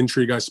element of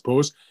intrigue, I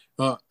suppose.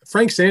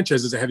 Frank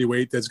Sanchez is a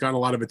heavyweight that's gotten a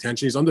lot of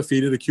attention. He's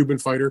undefeated, a Cuban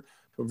fighter,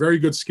 very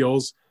good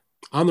skills,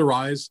 on the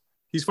rise.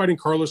 He's fighting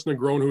Carlos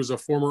Negron, who's a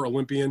former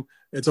Olympian.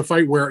 It's a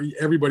fight where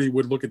everybody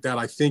would look at that,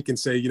 I think, and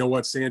say, you know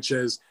what,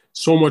 Sanchez,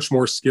 so much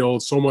more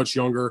skilled, so much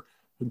younger,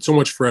 so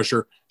much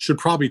fresher, should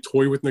probably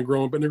toy with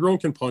Negron, but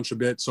Negron can punch a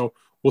bit, so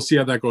we'll see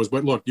how that goes.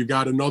 But look, you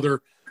got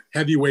another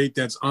heavyweight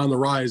that's on the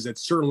rise.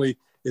 That's certainly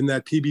in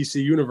that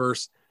PBC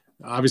universe.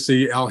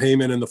 Obviously, Al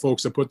Heyman and the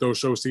folks that put those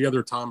shows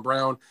together, Tom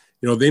Brown,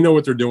 they know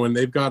what they're doing.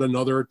 They've got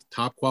another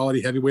top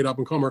quality heavyweight up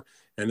and comer,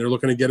 and they're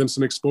looking to get him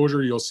some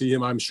exposure. You'll see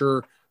him, I'm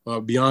sure,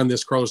 beyond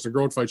this Carlos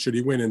Negron fight, should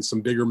he win, in some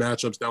bigger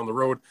matchups down the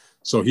road.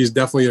 So he's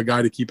definitely a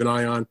guy to keep an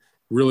eye on.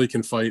 Really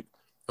can fight.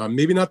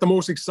 Maybe not the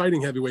most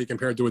exciting heavyweight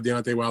compared to a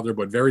Deontay Wilder,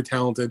 but very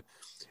talented.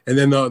 And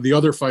then the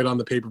other fight on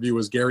the pay-per-view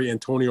was Gary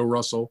Antonio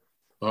Russell,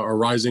 a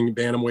rising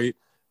bantamweight.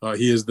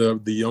 He is the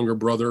younger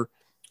brother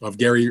of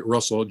Gary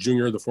Russell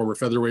Jr., the former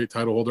featherweight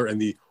title holder,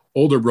 and the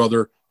older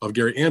brother of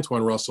Gary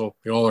Antoine Russell.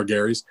 They all are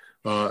Garys.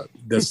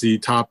 That's the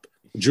top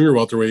junior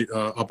welterweight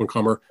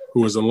up-and-comer who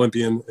was an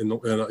Olympian.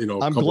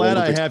 I'm glad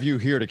I have you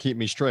here to keep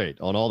me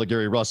straight on all the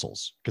Gary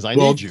Russells, because I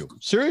need you.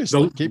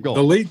 Seriously, keep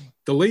going.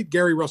 The late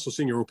Gary Russell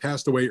Sr., who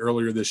passed away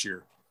earlier this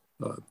year,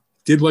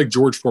 did like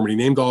George Foreman. He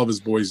named all of his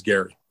boys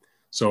Gary.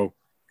 So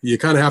you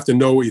kind of have to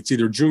know it's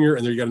either junior,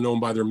 and then you got to know them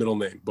by their middle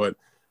name. But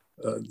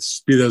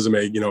be that as it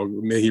may,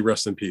 may he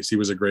rest in peace. He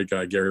was a great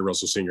guy, Gary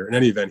Russell Sr. In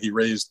any event, he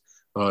raised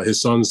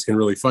his sons can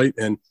really fight.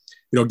 And,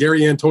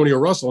 Gary Antonio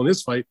Russell in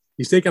this fight,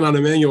 he's taken on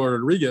Emmanuel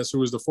Rodriguez, who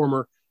was the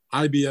former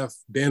IBF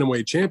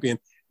bantamweight champion.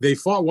 They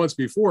fought once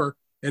before.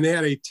 and they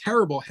had a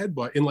terrible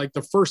headbutt in like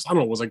the first, I don't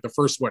know, it was like the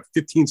first,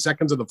 15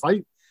 seconds of the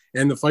fight,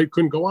 and the fight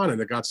couldn't go on,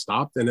 and it got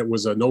stopped, and it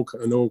was a no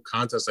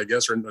contest, I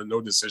guess, or no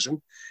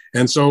decision.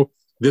 And so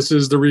this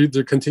is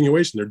the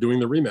continuation. They're doing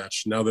the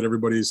rematch now that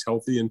everybody's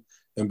healthy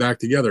and back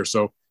together.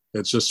 So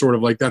it's just sort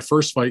of like that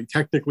first fight.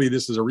 Technically,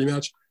 this is a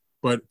rematch,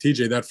 but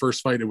TJ, that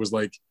first fight, it was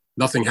like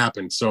nothing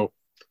happened. So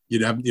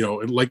you'd have,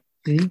 like,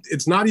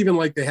 it's not even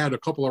like they had a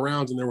couple of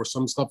rounds and there was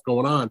some stuff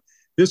going on.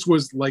 This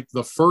was like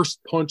the first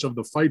punch of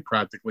the fight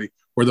practically,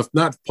 or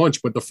not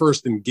punch, but the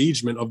first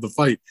engagement of the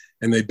fight,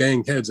 and they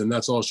banged heads, and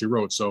that's all she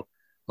wrote. So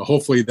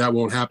hopefully that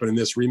won't happen in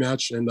this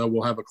rematch, and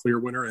we'll have a clear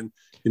winner. And,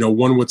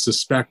 one would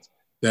suspect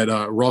that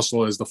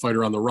Russell is the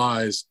fighter on the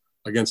rise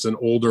against an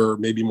older,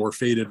 maybe more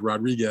faded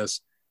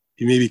Rodriguez.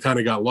 He maybe kind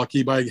of got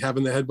lucky by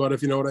having the headbutt,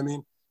 if you know what I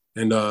mean.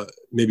 And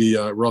maybe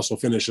Russell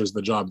finishes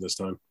the job this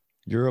time.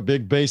 You're a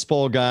big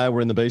baseball guy.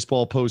 We're in the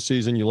baseball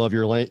postseason. You love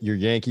your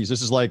Yankees.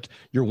 This is like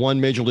your one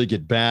major league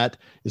at bat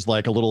is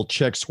like a little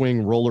check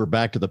swing roller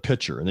back to the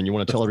pitcher. And then you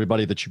want to tell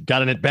everybody that you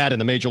got an at bat in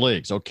the major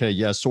leagues. Okay.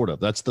 Yes, sort of.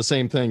 That's the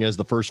same thing as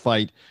the first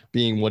fight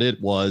being what it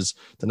was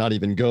to not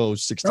even go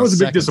 60 seconds. That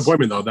was a big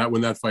disappointment though,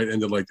 when that fight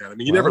ended like that. I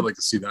mean, you never like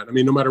to see that. I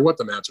mean, no matter what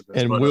the matchup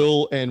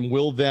is. And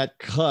will that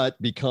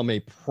cut become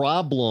a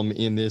problem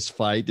in this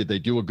fight? Did they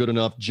do a good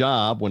enough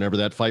job whenever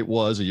that fight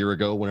was a year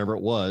ago, whenever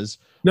it was?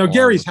 Now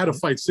Gary's had a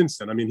fight since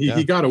then. I mean,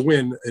 he got a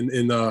win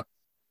in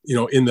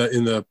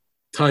the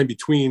time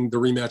between the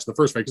rematch and the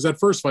first fight, because that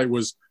first fight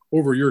was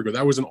over a year ago.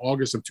 That was in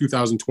August of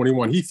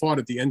 2021. He fought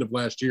at the end of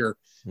last year,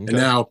 and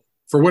now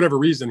for whatever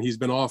reason he's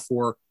been off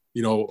for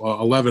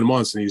 11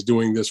 months, and he's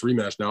doing this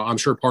rematch now. I'm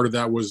sure part of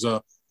that was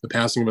the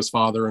passing of his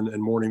father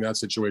and mourning that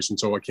situation.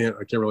 So I can't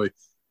really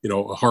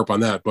harp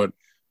on that. But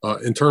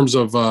in terms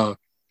of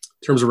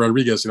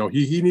Rodriguez,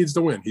 he needs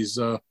to win. He's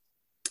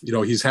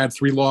had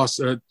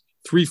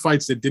three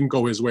fights that didn't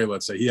go his way.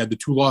 Let's say he had the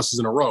 2 losses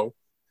in a row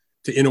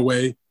to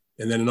Inoue,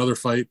 and then another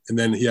fight, and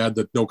then he had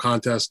the no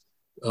contest,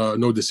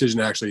 no decision,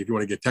 actually, if you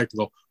want to get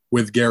technical,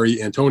 with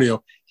Gary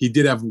Antonio. He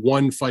did have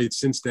one fight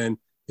since then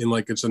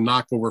it's a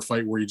knockover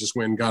fight where he just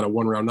went and got a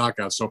 1-round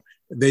knockout. So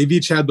they've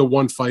each had the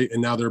one fight,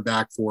 and now they're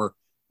back for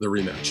the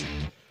rematch.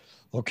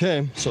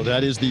 Okay, so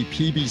that is the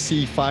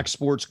PBC Fox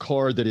Sports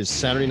card. That is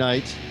Saturday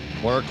night,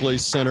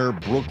 Barclays Center,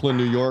 Brooklyn,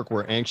 New York.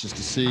 We're anxious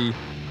to see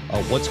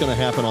what's going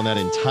to happen on that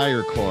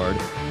entire card.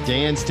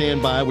 Dan,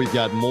 stand by. We've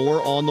got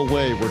more on the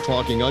way. We're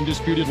talking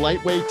undisputed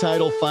lightweight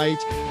title fight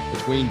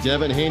between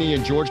Devin Haney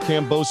and George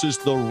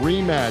Kambosos, the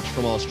rematch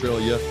from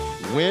Australia.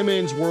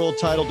 Women's world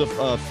title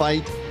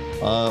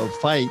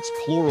fights,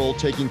 plural,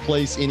 taking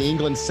place in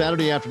England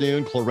Saturday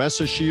afternoon.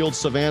 Claressa Shields,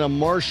 Savannah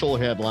Marshall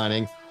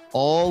headlining.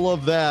 All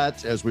of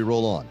that as we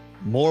roll on.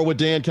 More with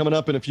Dan coming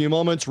up in a few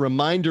moments.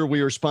 Reminder, we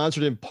are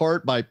sponsored in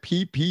part by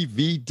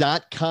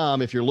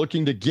ppv.com. If you're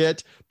looking to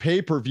get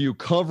pay-per-view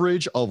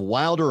coverage of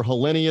Wilder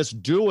Helenius,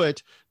 do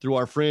it through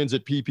our friends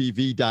at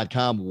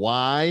ppv.com.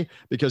 Why?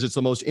 Because it's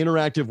the most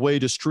interactive way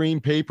to stream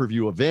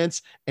pay-per-view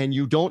events, and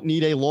you don't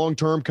need a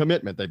long-term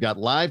commitment. They've got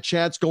live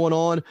chats going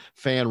on,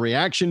 fan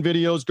reaction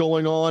videos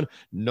going on,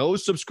 no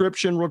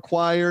subscription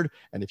required.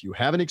 And if you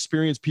haven't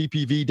experienced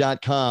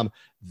ppv.com,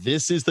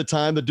 this is the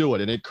time to do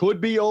it. And it could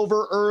be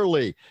over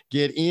early.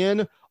 Get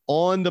in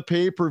on the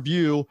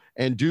pay-per-view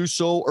and do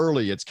so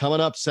early. It's coming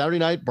up Saturday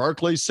night,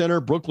 Barclays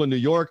Center, Brooklyn, New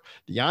York.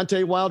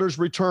 Deontay Wilder's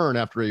return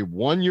after a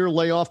 1-year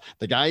layoff.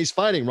 The guy he's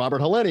fighting, Robert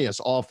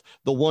Helenius, off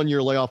the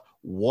 1-year layoff.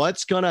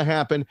 What's going to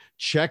happen?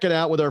 Check it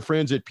out with our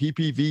friends at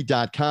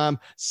ppv.com.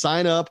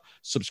 Sign up,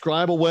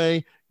 subscribe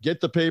away,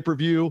 get the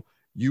pay-per-view.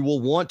 You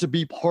will want to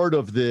be part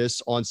of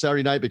this on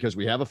Saturday night because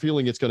we have a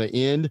feeling it's going to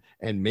end,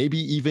 and maybe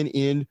even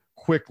end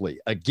quickly.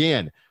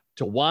 Again,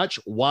 to watch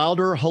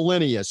Wilder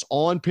Helenius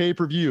on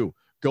pay-per-view,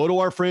 go to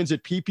our friends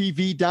at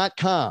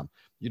ppv.com.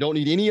 You don't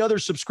need any other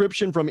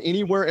subscription from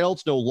anywhere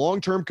else, no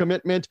long-term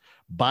commitment.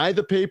 Buy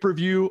the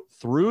pay-per-view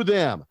through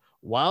them.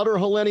 Wilder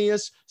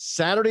Helenius,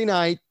 Saturday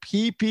night,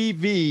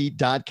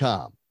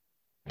 ppv.com.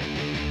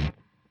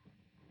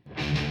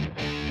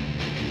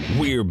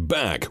 We're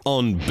back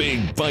on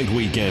Big Fight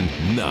Weekend.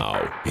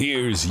 Now,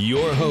 here's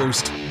your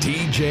host,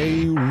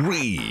 TJ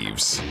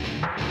Reeves.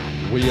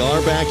 We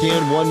are back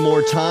in one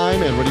more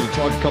time and ready to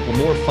talk a couple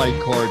more fight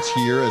cards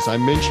here. As I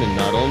mentioned,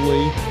 not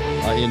only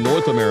in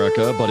North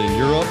America, but in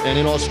Europe and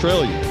in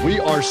Australia. We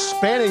are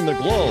spanning the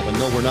globe, and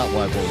no, we're not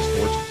Wide World of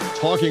Sports,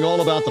 talking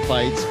all about the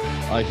fights.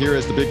 Here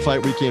is the Big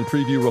Fight Weekend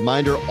preview.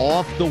 Reminder,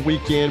 off the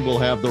weekend, we'll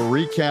have the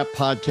recap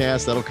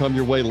podcast. That'll come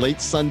your way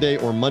late Sunday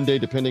or Monday,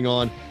 depending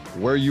on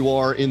where you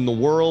are in the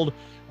world.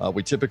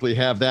 We typically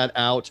have that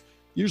out,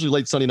 usually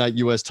late Sunday night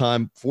U.S.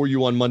 time, for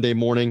you on Monday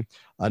morning.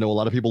 I know a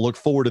lot of people look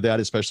forward to that,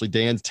 especially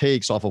Dan's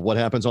takes off of what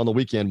happens on the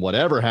weekend.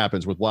 Whatever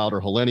happens with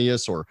Wilder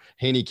Helenius or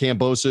Haney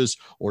Kambosos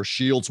or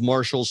Shields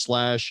Marshall /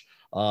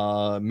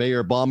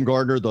 Mayer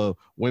Baumgardner, the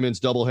women's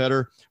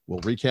doubleheader.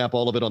 We'll recap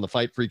all of it on the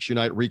Fight Freaks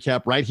Unite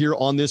recap right here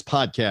on this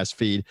podcast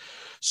feed.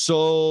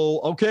 So,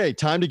 okay,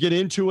 time to get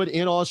into it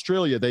in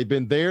Australia. They've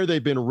been there.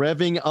 They've been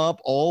revving up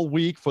all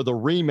week for the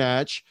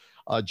rematch.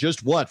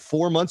 just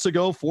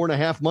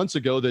 4.5 months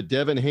ago that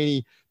Devin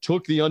Haney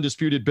took the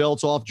undisputed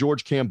belts off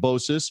George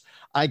Kambosos.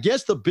 I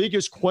guess the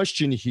biggest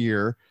question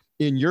here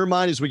in your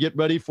mind as we get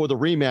ready for the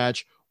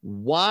rematch,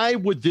 why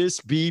would this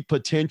be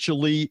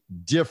potentially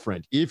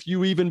different? If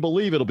you even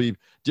believe it'll be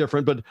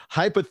different, but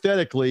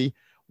hypothetically,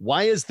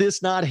 why is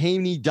this not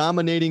Haney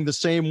dominating the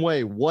same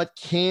way? What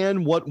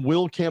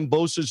will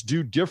Kambosos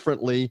do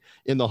differently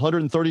in the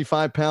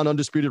 135-pound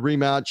undisputed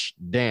rematch,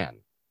 Dan?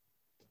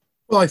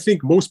 Well, I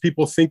think most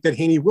people think that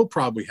Haney will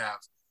probably have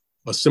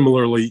a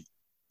similarly,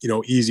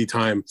 easy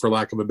time, for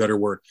lack of a better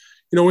word.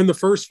 In the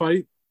first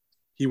fight,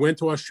 he went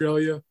to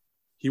Australia.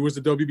 He was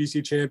the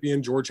WBC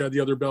champion. George had the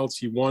other belts.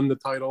 He won the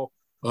title,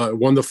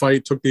 won the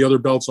fight, took the other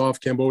belts off.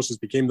 Kambosos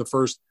became the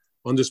first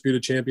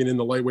undisputed champion in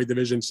the lightweight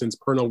division since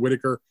Pernell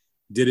Whitaker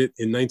did it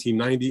in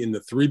 1990 in the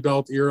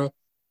 3-belt era.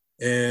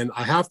 And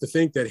I have to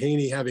think that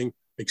Haney, having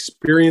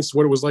experienced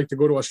what it was like to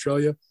go to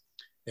Australia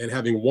and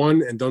having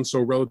won and done so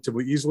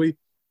relatively easily,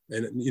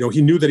 and,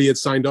 he knew that he had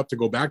signed up to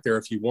go back there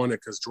if he won it,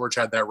 because George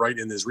had that right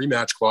in his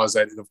rematch clause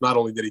that if not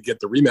only did he get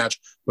the rematch,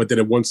 but that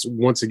it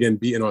once again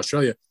be in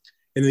Australia.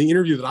 And in the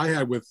interview that I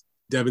had with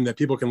Devin that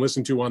people can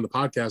listen to on the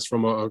podcast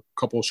from a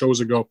couple of shows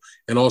ago,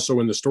 and also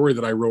in the story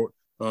that I wrote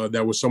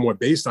that was somewhat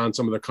based on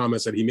some of the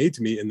comments that he made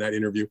to me in that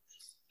interview,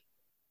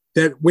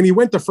 that when he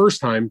went the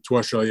first time to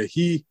Australia,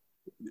 he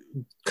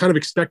kind of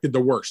expected the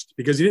worst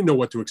because he didn't know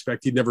what to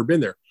expect. He'd never been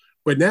there.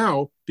 But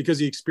now, because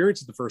he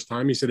experienced it the first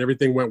time, he said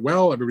everything went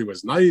well. Everybody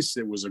was nice.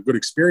 It was a good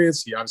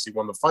experience. He obviously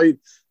won the fight.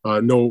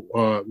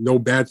 No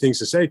bad things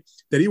to say.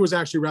 That he was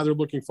actually rather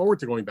looking forward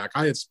to going back.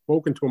 I had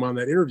spoken to him on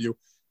that interview.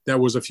 That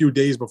was a few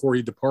days before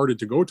he departed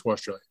to go to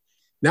Australia.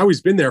 Now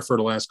he's been there for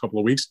the last couple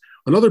of weeks.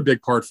 Another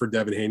big part for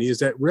Devin Haney is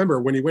that,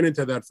 remember, when he went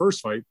into that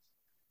first fight,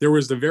 there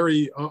was the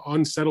very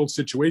unsettled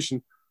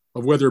situation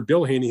of whether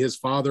Bill Haney, his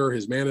father,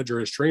 his manager,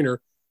 his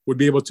trainer, would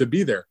be able to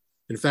be there.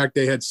 In fact,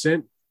 they had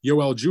sent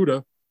Yoel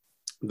Judah,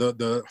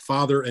 the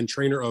father and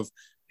trainer of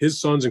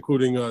his sons,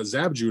 including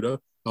Zab Judah,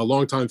 a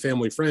longtime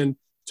family friend,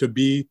 to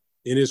be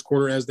in his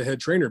corner as the head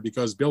trainer,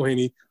 because Bill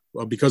Haney,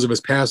 because of his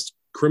past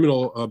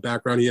criminal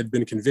background, he had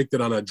been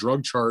convicted on a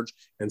drug charge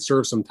and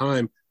served some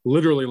time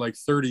literally like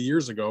 30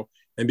 years ago.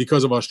 And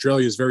because of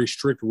Australia's very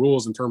strict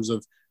rules in terms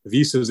of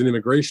visas and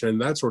immigration and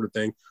that sort of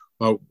thing,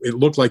 it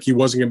looked like he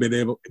wasn't going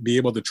to be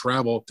able to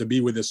travel to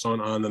be with his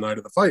son on the night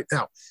of the fight.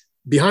 Now,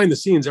 behind the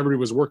scenes, everybody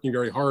was working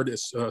very hard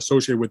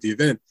associated with the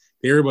event.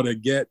 They were able to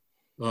get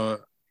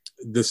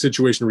the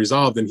situation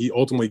resolved, and he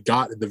ultimately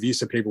got the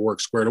visa paperwork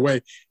squared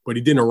away, but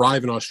he didn't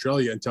arrive in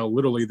Australia until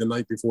literally the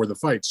night before the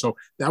fight. So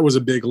that was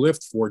a big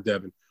lift for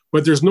Devin.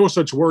 But there's no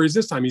such worries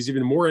this time. He's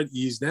even more at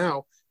ease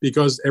now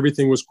because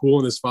everything was cool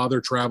and his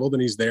father traveled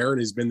and he's there and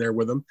he's been there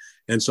with him.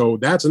 And so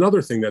that's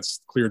another thing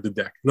that's cleared the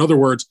deck. In other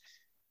words,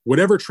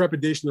 whatever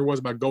trepidation there was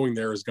about going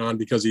there is gone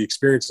because he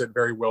experienced it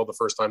very well the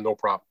first time, no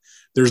problem.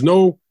 There's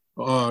no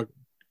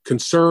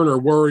concern or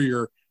worry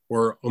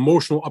or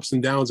emotional ups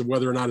and downs of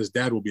whether or not his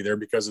dad will be there,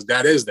 because his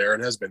dad is there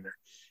and has been there.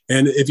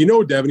 And if you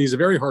know Devin, he's a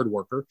very hard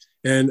worker.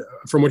 And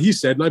from what he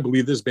said, and I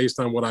believe this based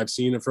on what I've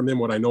seen from him,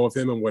 what I know of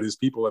him, and what his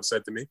people have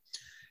said to me,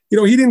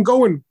 he didn't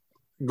go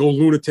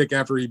lunatic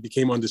after he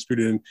became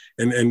undisputed.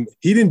 And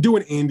he didn't do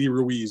an Andy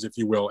Ruiz, if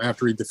you will,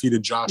 after he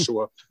defeated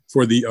Joshua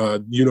for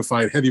the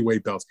unified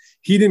heavyweight belts.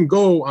 He didn't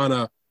go on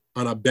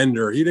a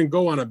bender. He didn't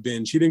go on a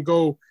binge. He didn't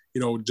go,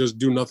 just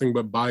do nothing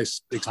but buy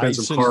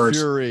expensive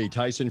cars.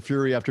 Tyson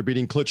Fury after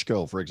beating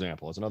Klitschko, for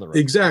example, is another record.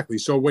 Exactly.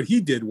 So what he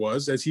did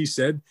was, as he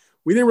said,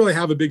 we didn't really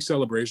have a big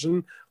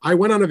celebration. I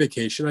went on a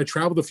vacation. I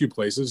traveled a few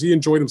places. He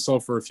enjoyed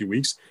himself for a few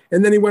weeks.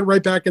 And then he went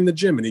right back in the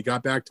gym and he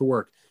got back to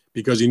work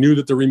because he knew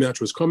that the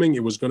rematch was coming.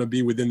 It was going to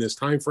be within this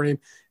time frame.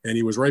 And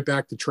he was right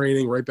back to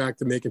training, right back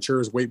to making sure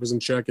his weight was in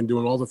check and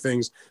doing all the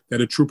things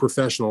that a true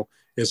professional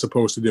is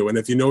supposed to do. And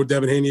if you know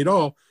Devin Haney at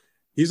all,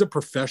 he's a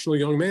professional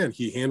young man.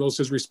 He handles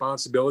his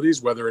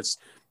responsibilities, whether it's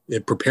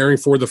preparing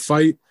for the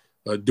fight,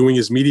 doing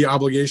his media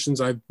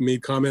obligations. I've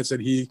made comments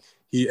that he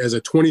as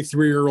a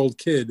 23-year-old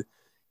kid,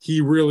 he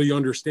really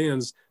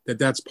understands that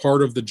that's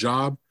part of the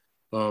job.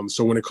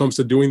 So when it comes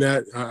to doing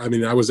that,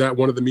 I was at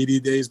one of the media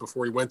days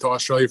before he went to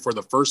Australia for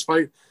the first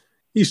fight.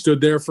 He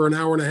stood there for an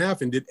hour and a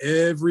half and did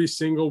every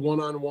single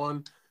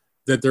one-on-one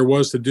that there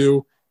was to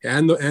do.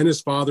 And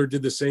his father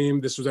did the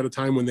same. This was at a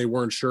time when they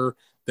weren't sure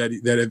that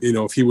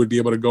if he would be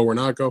able to go or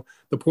not go.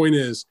 The point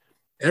is,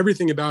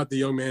 everything about the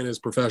young man is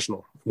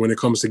professional when it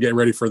comes to getting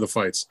ready for the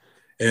fights.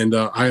 And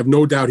I have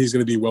no doubt he's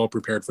going to be well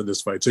prepared for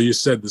this fight. So you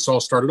said this all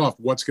started off.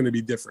 What's going to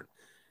be different?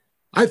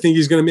 I think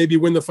he's going to maybe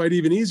win the fight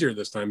even easier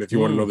this time, if you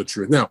want to know the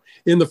truth. Now,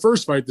 in the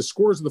first fight, the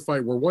scores of the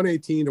fight were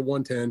 118 to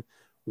 110,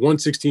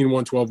 116,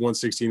 112,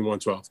 116,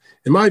 112.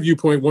 In my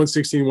viewpoint,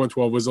 116,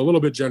 112 was a little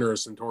bit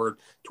generous and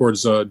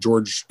towards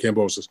George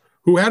Kambosos,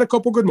 who had a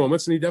couple good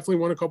moments, and he definitely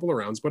won a couple of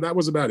rounds, but that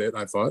was about it,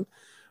 I thought.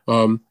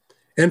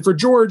 And for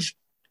George,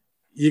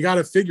 you got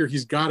to figure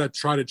he's got to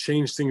try to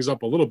change things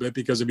up a little bit,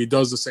 because if he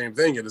does the same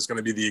thing, it is going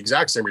to be the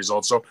exact same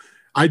result. So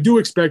I do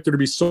expect there to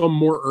be some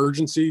more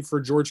urgency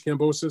for George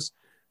Kambosos.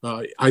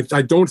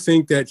 I don't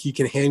think that he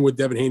can hang with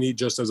Devin Haney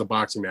just as a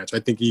boxing match. I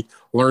think he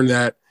learned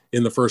that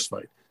in the first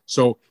fight.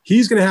 So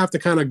he's going to have to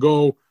kind of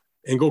go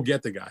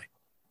get the guy.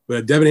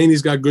 But Devin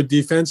Haney's got good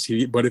defense.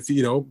 But if,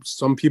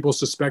 some people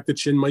suspect the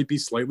chin might be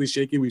slightly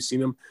shaky. We've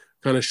seen him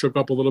kind of shook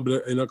up a little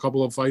bit in a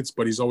couple of fights,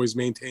 but he's always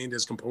maintained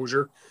his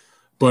composure.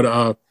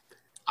 But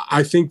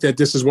I think that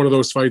this is one of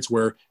those fights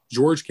where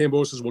George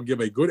Kambosos will give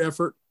a good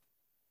effort.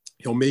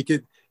 He'll make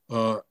it,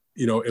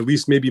 at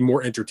least maybe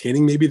more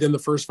entertaining maybe than the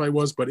first fight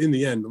was. But in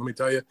the end, let me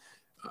tell you,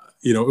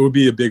 it would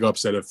be a big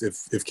upset if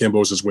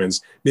Kambosos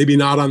wins. Maybe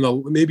not on the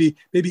maybe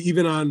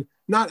even on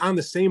not on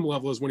the same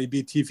level as when he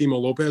beat Teofimo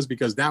Lopez,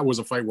 because that was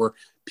a fight where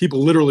people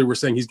literally were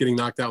saying he's getting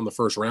knocked out in the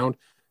first round.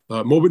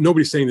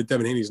 Nobody's saying that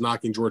Devin Haney is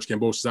knocking George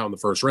Kambosos out in the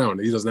first round.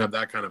 He doesn't have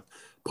that kind of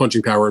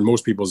punching power in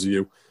most people's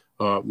view.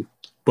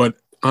 But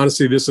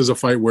honestly, this is a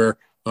fight where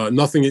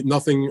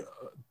nothing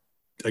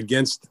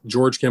against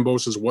George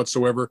Kambosos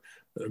whatsoever.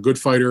 A good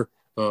fighter.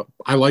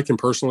 I like him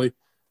personally.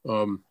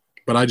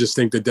 But I just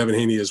think that Devin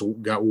Haney has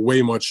got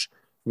way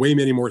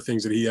many more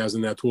things that he has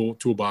in that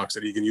toolbox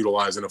that he can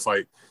utilize in a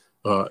fight,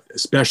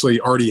 especially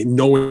already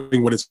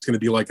knowing what it's going to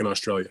be like in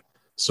Australia.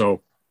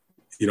 So,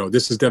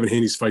 this is Devin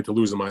Haney's fight to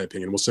lose, in my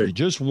opinion. We'll see. You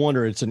just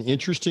wonder, it's an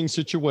interesting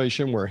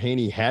situation where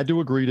Haney had to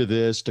agree to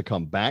this to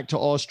come back to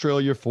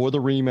Australia for the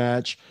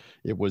rematch.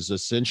 It was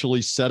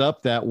essentially set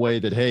up that way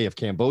that, hey, if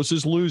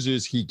Kambosos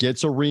loses, he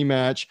gets a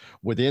rematch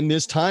within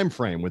this time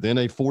frame, within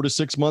a 4 to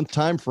 6 month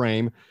time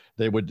frame.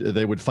 They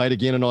would fight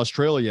again in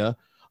Australia.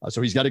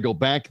 So he's got to go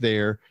back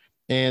there.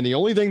 And the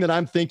only thing that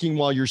I'm thinking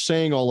while you're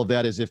saying all of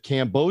that is if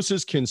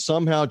Kambosos can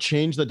somehow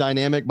change the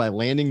dynamic by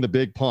landing the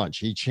big punch.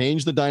 He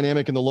changed the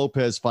dynamic in the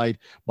Lopez fight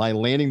by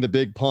landing the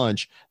big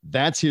punch.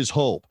 That's his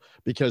hope,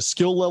 because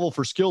skill level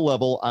for skill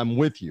level, I'm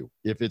with you.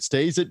 If it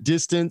stays at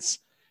distance,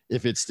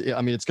 it's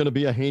going to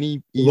be a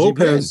Haney easy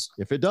Lopez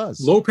win, if it does.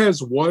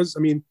 Lopez was,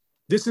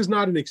 this is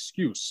not an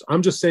excuse.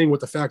 I'm just saying what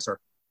the facts are.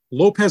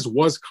 Lopez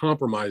was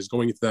compromised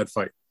going into that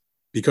fight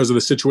because of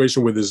the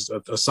situation with his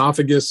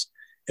esophagus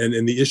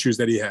and the issues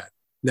that he had.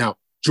 Now,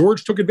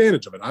 George took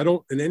advantage of it. I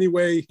don't in any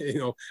way,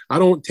 I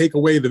don't take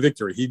away the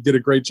victory. He did a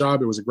great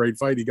job. It was a great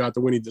fight. He got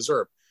the win he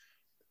deserved.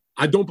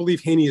 I don't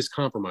believe Haney is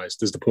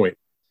compromised is the point.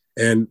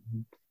 And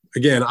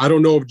again, I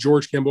don't know if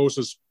George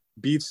Kambosos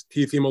beats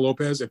Teofimo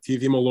Lopez, if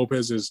Teofimo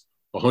Lopez is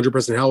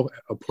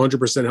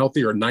 100%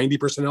 healthy or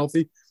 90%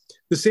 healthy.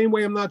 The same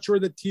way I'm not sure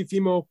that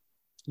Teofimo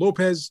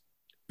Lopez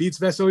beats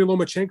Vasily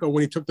Lomachenko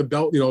when he took the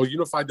belt,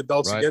 unified the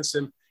belts against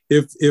him.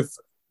 If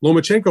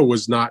Lomachenko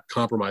was not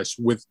compromised,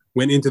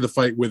 went into the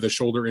fight with a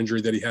shoulder injury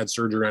that he had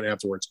surgery on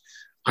afterwards.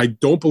 I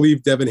don't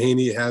believe Devin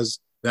Haney has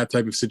that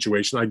type of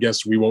situation. I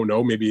guess we won't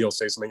know. Maybe he'll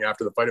say something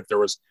after the fight if there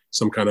was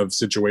some kind of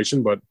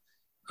situation, but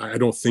I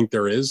don't think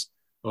there is.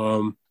 He's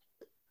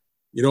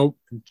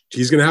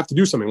going to have to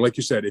do something. Like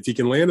you said, if he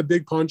can land a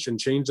big punch and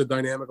change the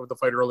dynamic of the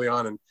fight early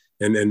on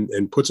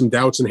and put some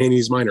doubts in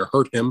Haney's mind or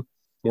hurt him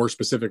more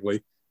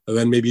specifically,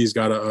 then maybe he's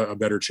got a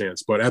better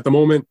chance. But at the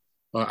moment,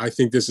 I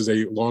think this is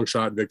a long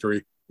shot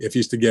victory if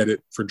he's to get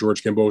it for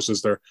George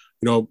Kambosos.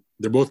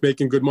 They're both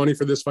making good money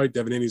for this fight.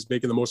 Devin Haney's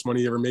making the most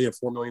money he ever made, a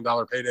 $4 million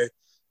payday.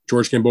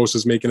 George Kambosos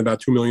is making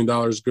about $2 million.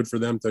 Good for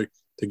them to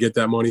get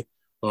that money.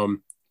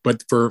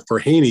 But for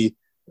Haney,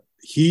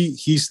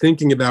 he's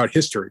thinking about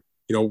history.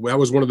 That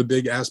was one of the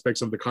big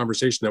aspects of the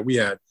conversation that we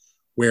had,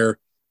 where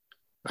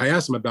I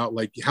asked him about,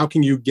 like, how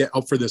can you get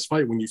up for this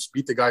fight when you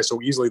beat the guy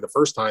so easily the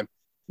first time?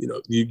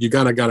 You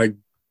gotta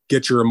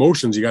get your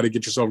emotions. You got to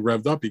get yourself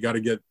revved up. You got to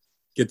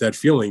get that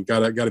feeling.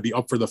 Got to be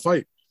up for the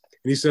fight.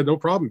 And he said, no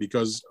problem,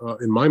 because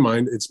in my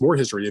mind, it's more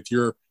history. If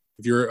you're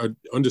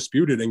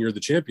undisputed and you're the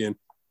champion,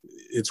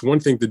 it's one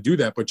thing to do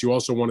that, but you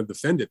also want to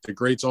defend it. The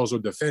greats also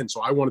defend.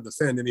 So I want to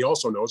defend. And he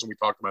also knows, and we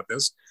talked about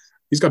this,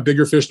 he's got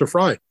bigger fish to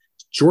fry.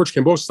 George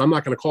Kambosos, I'm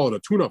not going to call it a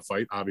tune-up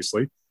fight,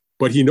 obviously,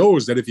 but he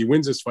knows that if he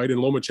wins this fight and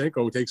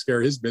Lomachenko takes care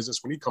of his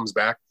business when he comes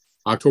back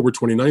October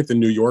 29th in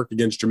New York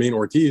against Jermaine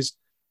Ortiz,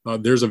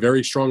 there's a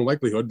very strong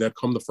likelihood that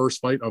come the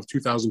first fight of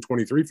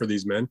 2023 for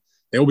these men,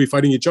 they will be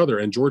fighting each other.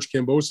 And George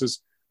Kambosos,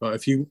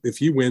 if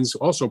he wins,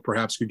 also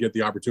perhaps could get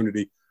the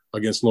opportunity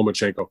against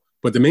Lomachenko.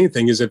 But the main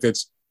thing is if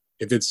it's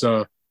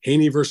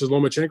Haney versus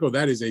Lomachenko,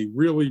 that is a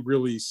really,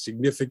 really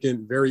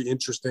significant, very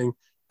interesting,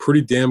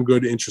 pretty damn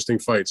good, interesting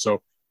fight.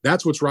 So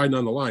that's what's riding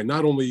on the line.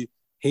 Not only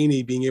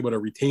Haney being able to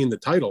retain the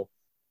title,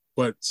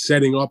 but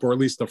setting up, or at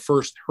least the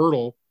first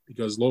hurdle,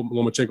 because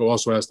Lomachenko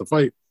also has to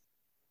fight,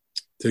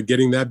 to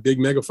getting that big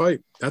mega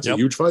fight. That's a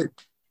huge fight.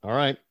 All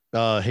right.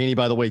 Haney,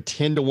 by the way,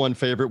 10-1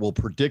 favorite. We'll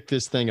predict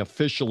this thing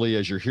officially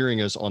as you're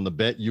hearing us on the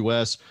Bet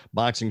US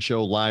Boxing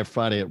Show live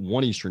Friday at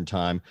 1 Eastern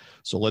time.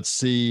 So let's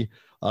see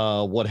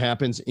what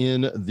happens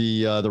in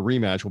the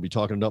rematch. We'll be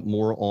talking about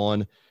more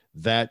on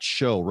that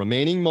show.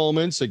 Remaining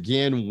moments,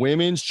 again,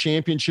 women's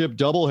championship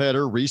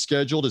doubleheader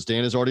rescheduled, as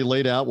Dan has already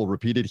laid out. We'll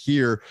repeat it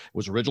here. It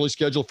was originally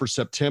scheduled for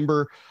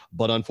September,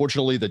 but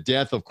unfortunately the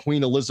death of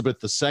Queen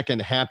Elizabeth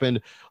II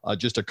happened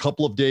just a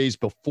couple of days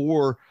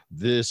before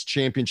this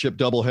championship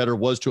doubleheader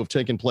was to have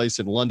taken place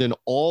in London.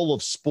 All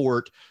of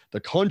sport,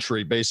 the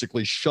country,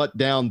 basically shut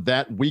down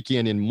that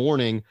weekend in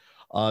mourning.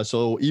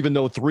 So even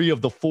though 3 of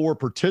the 4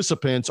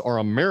 participants are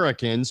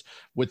Americans,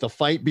 with the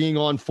fight being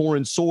on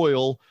foreign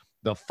soil,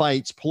 the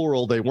fights,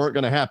 plural, they weren't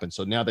going to happen.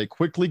 So now they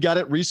quickly got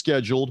it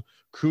rescheduled.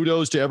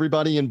 Kudos to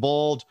everybody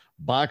involved,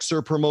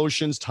 Boxer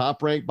Promotions,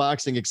 Top Rank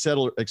Boxing, et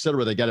cetera, et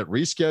cetera. They got it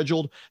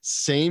rescheduled.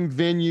 Same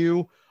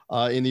venue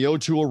in the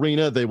O2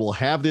 Arena. They will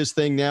have this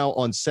thing now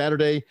on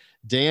Saturday.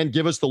 Dan,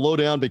 give us the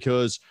lowdown,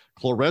 because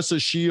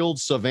Claressa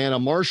Shields, Savannah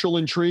Marshall,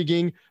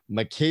 intriguing.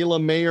 Michaela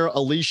Mayer,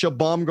 Alicia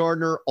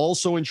Baumgardner,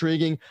 also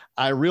intriguing.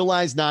 I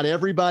realize not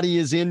everybody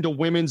is into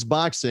women's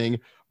boxing,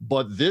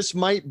 but this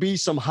might be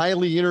some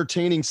highly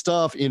entertaining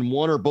stuff in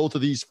one or both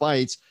of these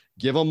fights.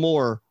 Give them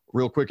more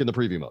real quick in the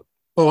preview mode.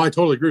 Oh, I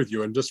totally agree with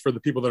you. And just for the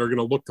people that are going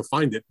to look to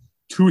find it,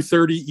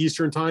 2:30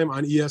 Eastern time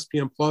on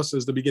ESPN Plus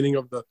is the beginning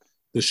of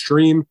the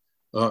stream.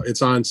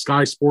 It's on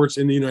Sky Sports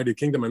in the United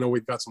Kingdom. I know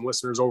we've got some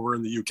listeners over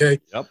in the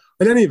UK. Yep.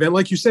 In any event,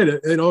 like you said,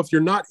 if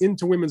you're not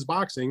into women's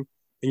boxing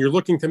and you're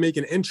looking to make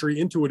an entry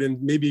into it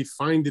and maybe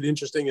find it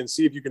interesting and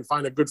see if you can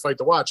find a good fight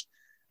to watch,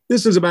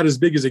 this is about as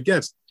big as it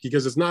gets,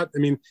 because it's not,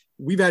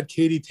 we've had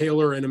Katie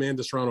Taylor and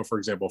Amanda Serrano, for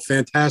example,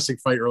 fantastic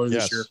fight earlier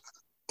this year.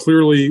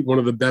 Clearly one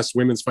of the best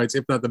women's fights,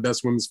 if not the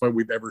best women's fight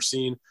we've ever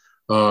seen.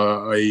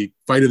 A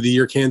fight of the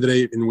year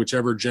candidate in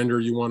whichever gender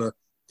you want to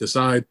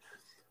decide.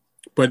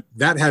 But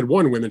that had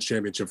 1 women's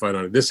championship fight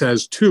on it. This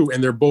has 2,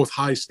 and they're both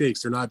high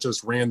stakes. They're not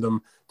just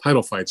random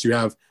title fights. You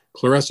have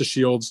Claressa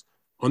Shields,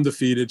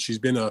 undefeated. She's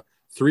been a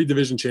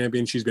 3-division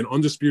champion. She's been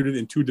undisputed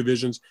in 2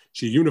 divisions.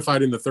 She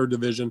unified in the 3rd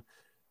division.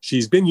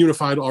 She's been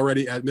unified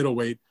already at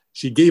middleweight.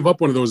 She gave up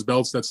one of those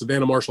belts that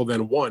Savannah Marshall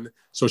then won.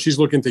 So she's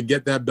looking to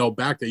get that belt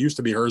back that used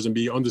to be hers and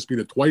be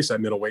undisputed twice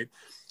at middleweight.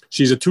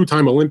 She's a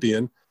 2-time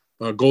Olympian,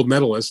 gold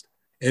medalist.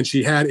 And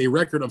she had a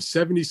record of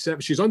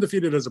 77. She's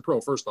undefeated as a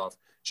pro. First off,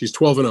 she's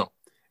 12-0.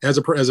 As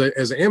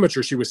an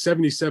amateur, she was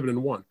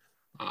 77-1.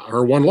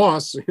 Her one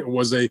loss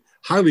was a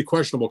highly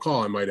questionable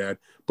call, I might add,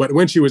 but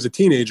when she was a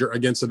teenager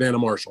against Savannah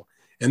Marshall.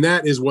 And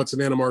that is what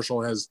Savannah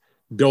Marshall has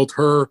built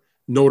her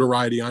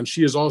notoriety on.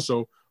 She is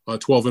also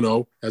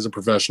 12-0 as a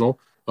professional,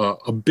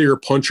 a bigger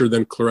puncher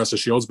than Claressa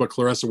Shields, but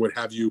Claressa would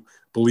have you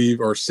believe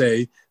or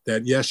say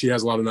that, yes, she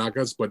has a lot of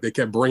knockouts, but they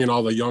kept bringing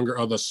all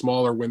the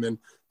smaller women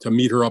to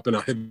meet her up in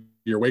a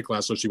heavier weight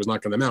class, so she was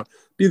knocking them out.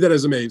 Be that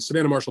as it may,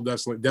 Savannah Marshall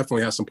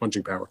definitely has some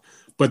punching power.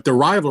 But the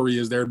rivalry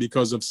is there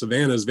because of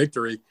Savannah's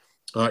victory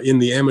in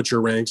the amateur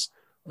ranks,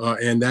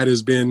 and that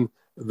has been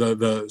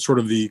the sort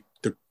of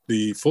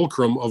the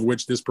fulcrum of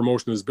which this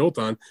promotion is built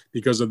on,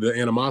 because of the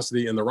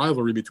animosity and the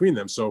rivalry between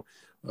them. So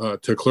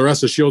to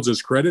Claressa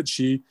Shields' credit,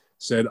 she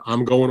said,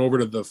 I'm going over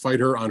to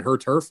fight her on her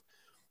turf.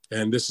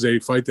 And this is a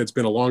fight that's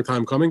been a long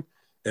time coming,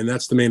 and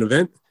that's the main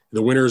event.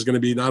 The winner is going to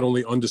be not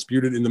only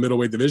undisputed in the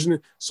middleweight division.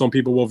 Some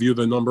people will view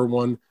the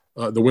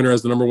winner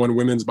as the number 1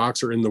 women's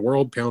boxer in the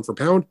world, pound for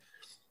pound,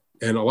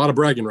 and a lot of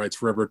bragging rights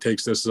for whoever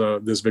takes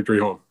this victory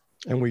home.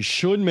 And we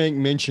should make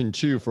mention,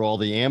 too, for all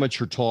the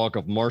amateur talk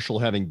of Marshall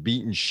having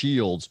beaten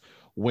Shields,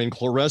 when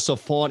Claressa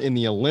fought in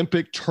the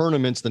Olympic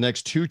tournaments the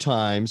next 2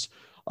 times,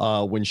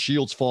 when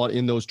Shields fought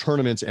in those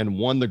tournaments and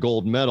won the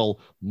gold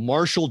medal,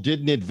 Marshall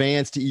didn't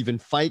advance to even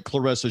fight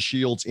Claressa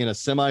Shields in a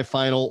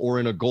semifinal or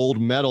in a gold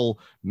medal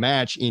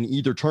match in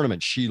either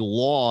tournament. She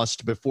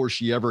lost before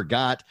she ever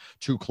got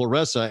to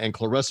Claressa, and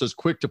Claressa's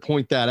quick to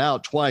point that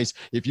out twice.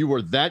 If you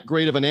were that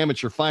great of an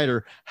amateur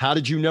fighter, how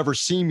did you never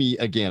see me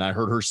again? I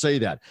heard her say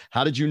that.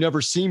 How did you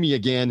never see me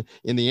again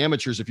in the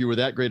amateurs if you were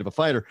that great of a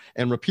fighter?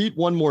 And repeat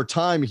one more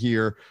time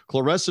here,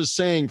 Claressa's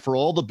saying, for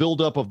all the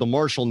buildup of the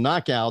Marshall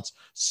knockouts,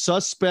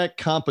 suspect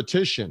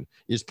competition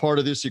is part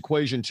of this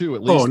equation too.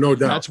 At least no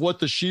doubt. That's what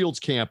the Shields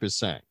camp is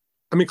saying.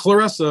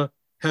 Claressa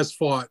has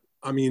fought.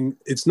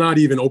 It's not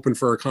even open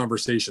for a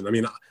conversation.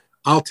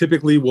 I'll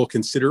typically will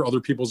consider other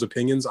people's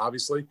opinions,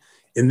 obviously.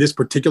 In this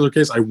particular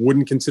case, I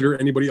wouldn't consider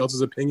anybody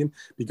else's opinion,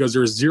 because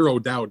there's zero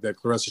doubt that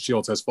Claressa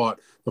Shields has fought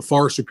the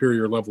far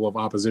superior level of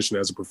opposition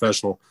as a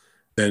professional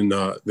than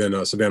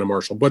Savannah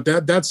Marshall. But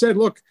that said,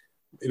 look,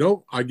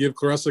 I give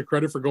Claressa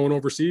credit for going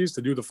overseas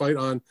to do the fight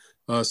on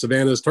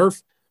Savannah's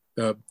turf.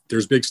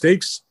 There's big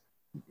stakes.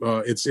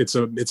 It's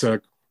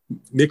a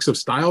mix of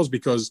styles,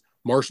 because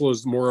Marshall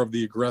is more of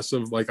the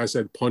aggressive, like I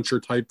said, puncher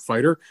type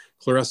fighter.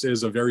 Claressa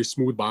is a very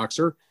smooth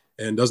boxer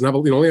and doesn't have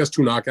only has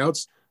 2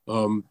 knockouts.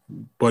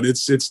 But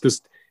it's this,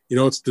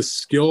 it's the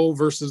skill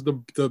versus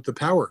the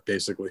power,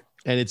 basically.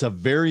 And it's a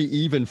very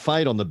even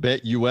fight on the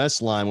Bet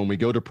US line when we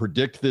go to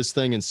predict this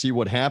thing and see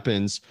what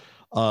happens.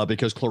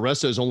 Because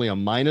Claressa is only a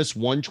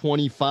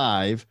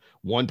 -125,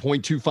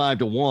 1.25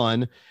 to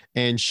 1,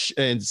 and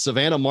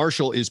Savannah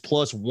Marshall is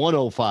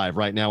 +105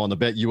 right now on the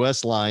Bet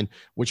US line,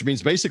 which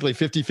means basically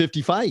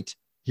 50-50 fight.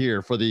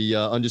 here for the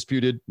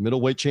undisputed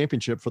middleweight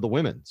championship for the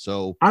women.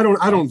 So I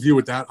don't view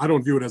it that. I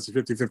don't view it as a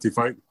 50-50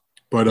 fight.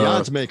 But the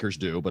odds makers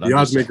do. But the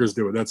odds makers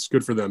do it. That's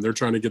good for them. They're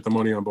trying to get the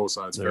money on both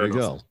sides. There you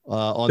go.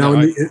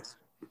 Now,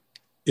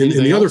 in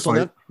the other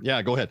fight,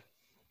 yeah, go ahead.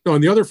 No,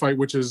 in the other fight,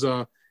 which is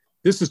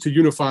this is to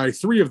unify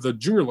 3 of the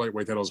junior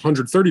lightweight titles,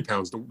 130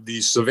 pounds.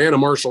 The Savannah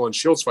Marshall and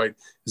Shields fight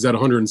is at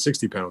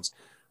 160 pounds.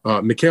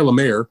 Michaela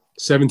Mayer,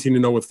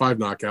 17-0 with 5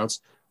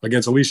 knockouts,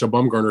 against Alicia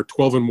Baumgartner,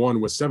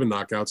 12-1 with 7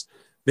 knockouts.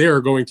 They are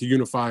going to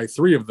unify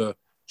 3 of the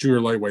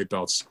junior lightweight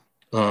belts.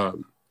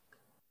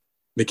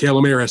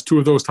 Michaela Mayer has 2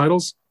 of those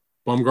titles.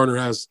 Baumgartner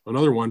has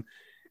another one.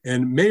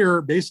 And Mayer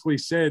basically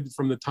said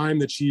from the time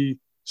that she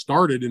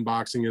started in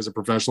boxing as a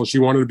professional, she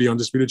wanted to be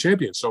undisputed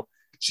champion. So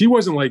she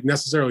wasn't like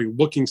necessarily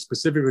looking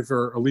specifically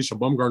for Alicia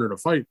Baumgartner to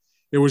fight.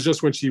 It was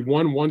just when she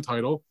won 1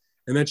 title,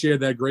 and then she had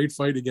that great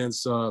fight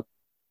against Maiva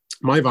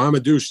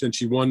Hamadouche, and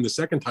she won the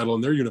 2nd title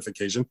in their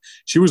unification.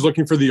 She was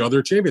looking for the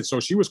other champion. So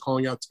she was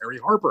calling out Terry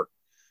Harper.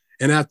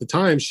 And at the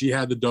time, she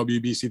had the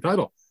WBC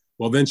title.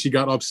 Well, then she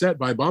got upset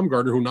by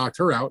Baumgartner, who knocked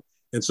her out.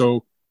 And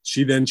so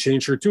she then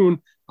changed her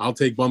tune. I'll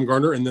take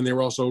Baumgartner. And then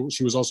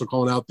she was also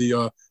calling out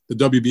the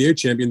WBA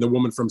champion, the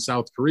woman from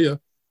South Korea,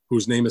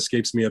 whose name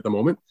escapes me at the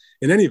moment.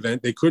 In any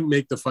event, they couldn't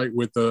make the fight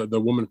with the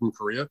woman from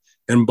Korea.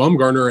 And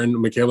Baumgartner and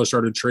Michaela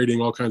started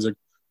trading all kinds of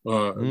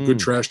good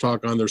trash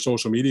talk on their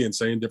social media and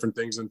saying different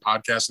things in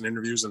podcasts and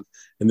interviews and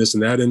this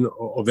and that. And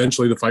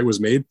eventually the fight was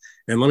made.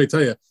 And let me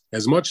tell you,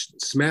 as much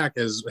smack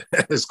as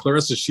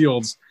Claressa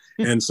Shields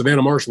and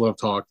Savannah Marshall have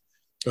talked,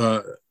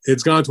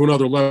 it's gone to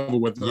another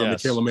level with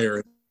Michaela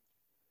Mayer.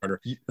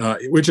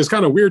 Which is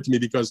kind of weird to me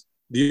because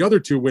the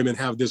other 2 women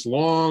have this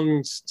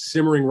long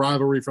simmering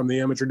rivalry from the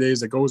amateur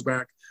days that goes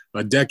back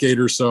a decade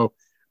or so.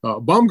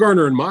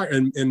 Baumgartner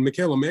and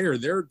Michaela Mayer,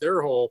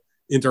 their whole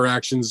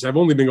interactions have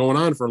only been going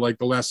on for like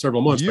the last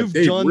several months. You've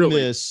done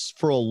this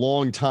for a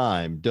long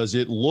time. Does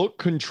it look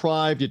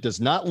contrived? It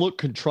does not look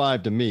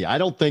contrived to me. I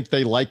don't think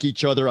they like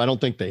each other. I don't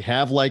think they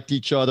have liked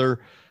each other.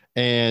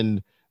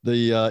 And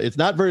it's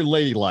not very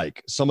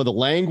ladylike. Some of the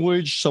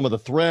language, some of the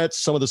threats,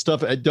 some of the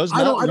stuff. It does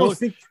not.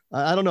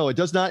 I don't know. It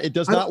does not. It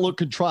does not look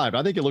contrived.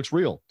 I think it looks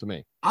real to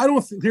me. I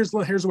don't think. Here's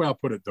the way I'll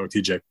put it, though,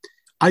 TJ.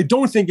 I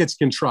don't think it's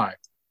contrived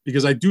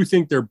because I do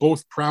think they're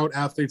both proud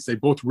athletes. They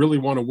both really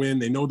want to win.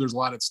 They know there's a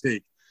lot at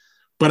stake.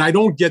 But I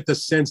don't get the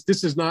sense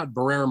this is not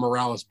Barrera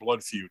Morales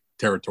blood feud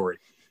territory.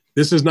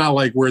 This is not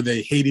like where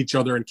they hate each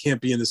other and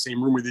can't be in the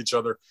same room with each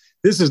other.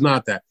 This is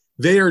not that.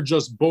 They are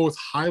just both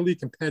highly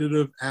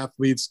competitive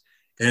athletes.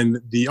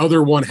 And the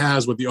other one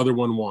has what the other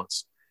one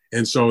wants.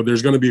 And so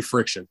there's going to be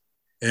friction.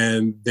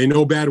 And they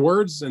know bad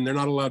words and they're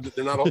not allowed to,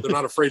 they're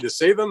not afraid to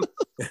say them.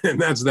 And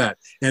that's that.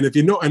 And if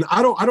you know, and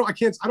I don't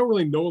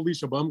really know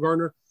Alicia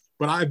Baumgartner,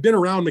 but I've been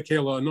around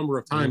Michaela a number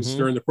of times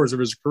during the course of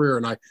his career.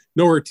 And I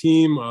know her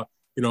team.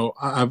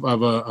 I've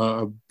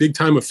a big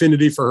time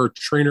affinity for her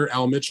trainer,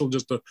 Al Mitchell,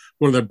 just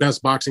one of the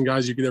best boxing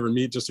guys you could ever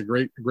meet. Just a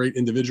great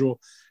individual.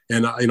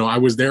 And, I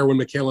was there when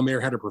Michaela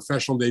Mayer had her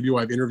professional debut.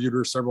 I've interviewed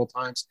her several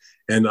times.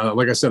 And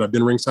like I said, I've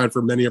been ringside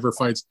for many of her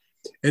fights.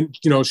 And,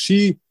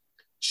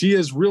 she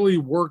has really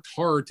worked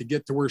hard to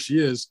get to where she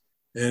is.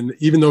 And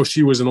even though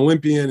she was an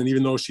Olympian and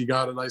even though she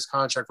got a nice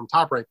contract from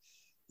Top Rank,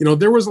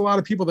 there was a lot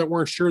of people that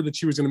weren't sure that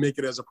she was going to make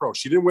it as a pro.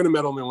 She didn't win a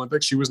medal in the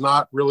Olympics. She was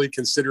not really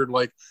considered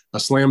like a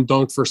slam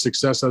dunk for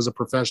success as a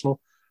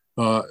professional.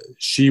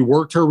 She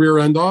worked her rear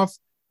end off.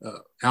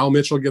 Al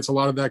Mitchell gets a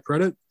lot of that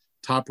credit.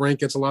 Top Rank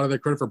gets a lot of that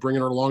credit for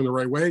bringing her along the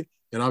right way.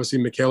 And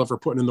obviously Michaela for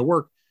putting in the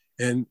work.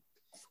 And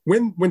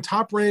when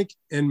Top Rank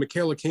and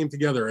Michaela came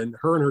together and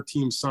her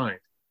team signed,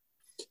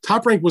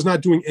 Top Rank was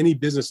not doing any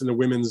business in the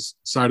women's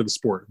side of the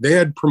sport. They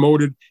had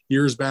promoted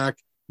years back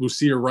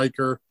Lucia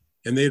Riker,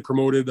 and they had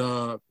promoted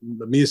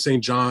Mia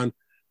St. John,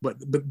 but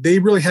they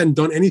really hadn't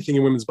done anything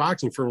in women's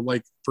boxing for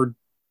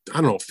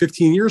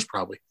 15 years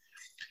probably.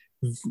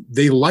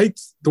 They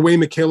liked the way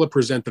Michaela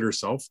presented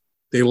herself.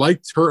 They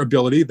liked her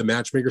ability. The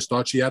matchmakers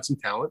thought she had some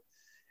talent.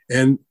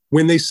 And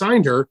when they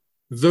signed her,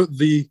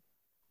 the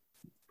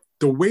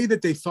way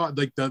that they thought,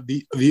 like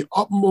the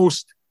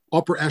utmost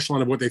upper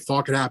echelon of what they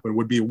thought could happen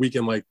would be a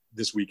weekend like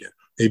this weekend,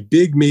 a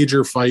big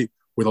major fight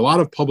with a lot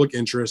of public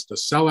interest, a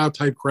sellout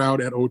type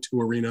crowd at O2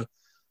 Arena.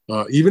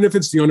 Even if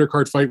it's the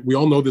undercard fight, we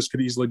all know this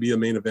could easily be a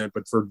main event,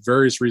 but for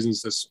various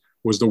reasons, this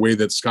was the way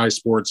that Sky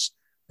Sports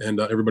and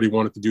everybody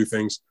wanted to do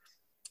things.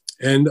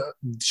 And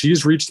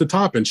she's reached the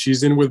top, and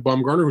she's in with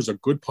Baumgartner, who's a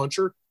good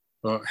puncher,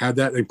 had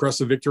that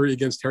impressive victory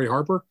against Terry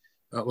Harper.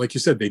 Like you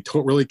said, they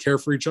don't really care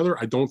for each other.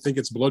 I don't think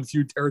it's blood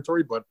feud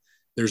territory, but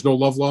there's no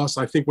love loss.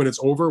 I think when it's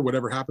over,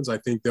 whatever happens, I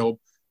think they'll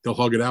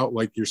hug it out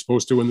like you're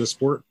supposed to in this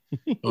sport.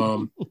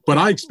 But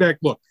I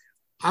expect, look,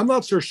 I'm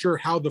not so sure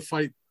how the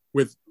fight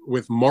with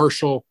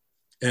Marshall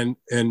and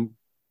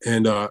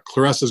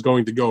Claressa is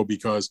going to go,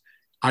 because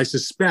I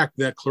suspect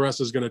that Claressa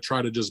is going to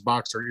try to just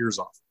box her ears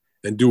off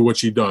and do what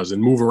she does and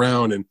move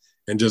around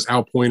and just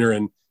outpoint her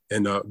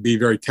and be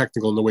very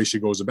technical in the way she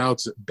goes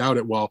about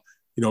it, while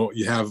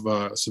you have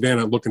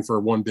Savannah looking for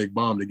one big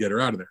bomb to get her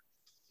out of there.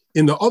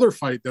 In the other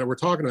fight that we're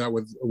talking about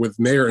with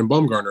Mayer and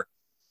Baumgartner,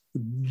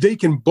 they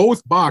can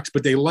both box,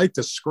 but they like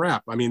to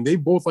scrap. I mean, they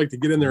both like to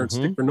get in there and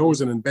stick their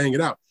nose in and bang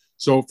it out.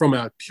 So from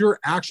a pure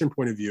action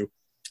point of view,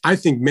 I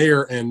think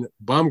Mayer and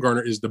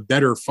Baumgartner is the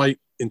better fight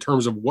in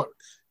terms of what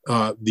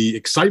the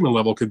excitement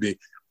level could be.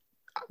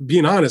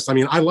 Being honest, I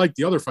mean, I like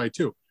the other fight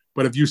too.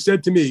 But if you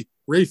said to me,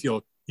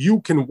 Rayfield,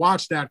 you can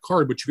watch that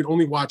card, but you can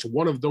only watch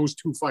one of those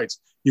two fights.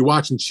 You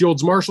watching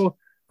Shields Marshall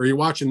or you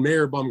watching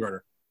Mayer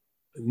Baumgartner?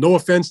 No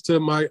offense to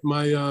my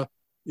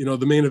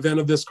the main event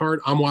of this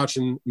card. I'm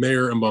watching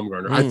Mayer and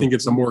Baumgartner. I think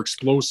it's a more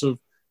explosive,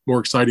 more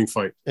exciting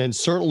fight. And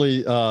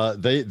certainly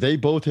they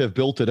both have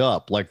built it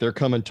up. Like they're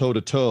coming toe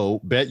to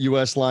toe. Bet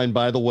US line,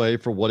 by the way,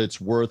 for what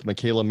it's worth,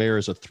 Michaela Mayer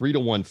is a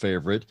 3-1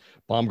 favorite.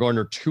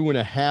 Baumgartner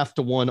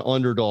 2.5-1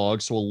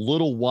 underdog. So a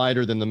little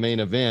wider than the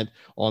main event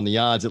on the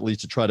odds, at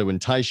least to try to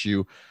entice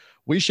you.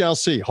 We shall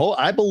see.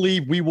 I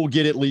believe we will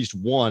get at least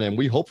one, and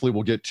we hopefully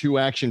will get two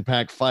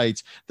action-packed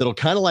fights that'll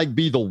kind of like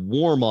be the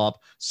warm-up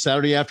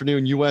Saturday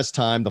afternoon U.S.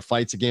 time. The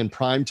fights again,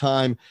 prime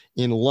time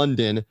in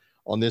London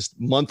on this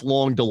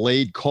month-long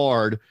delayed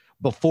card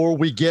before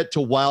we get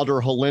to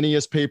Wilder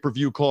Helenius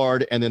pay-per-view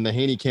card and then the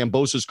Haney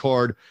Kambosos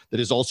card that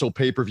is also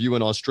pay-per-view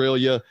in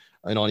Australia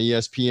and on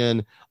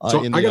ESPN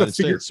in the United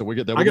States. So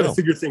I got to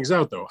figure things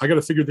out, though. I got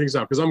to figure things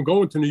out because I'm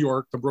going to New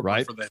York, to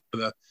Brooklyn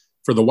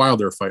for the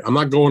Wilder fight. I'm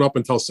not going up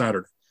until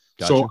Saturday.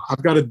 Gotcha. So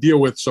I've got to deal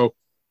with. So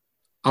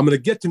I'm going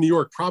to get to New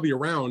York probably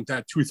around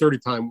that 2:30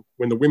 time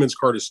when the women's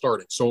card is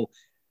starting. So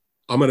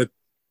I'm going to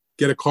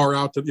get a car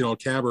out to, a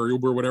cab or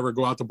Uber or whatever,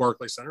 go out to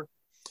Barclays Center.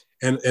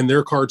 And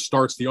their card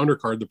starts, the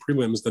undercard, the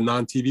prelims, the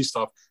non-TV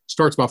stuff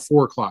starts about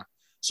 4:00.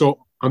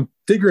 So I'm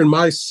figuring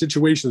my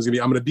situation is going to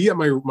be, I'm going to be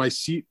at my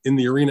seat in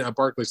the arena at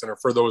Barclays Center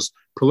for those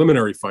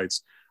preliminary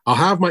fights. I'll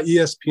have my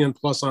ESPN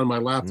Plus on my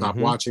laptop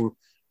watching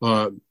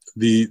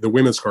the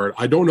women's card.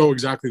 I don't know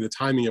exactly the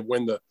timing of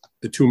when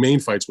the two main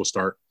fights will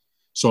start.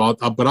 So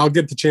but I'll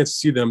get the chance to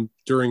see them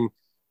during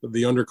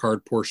the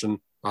undercard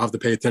portion. I'll have to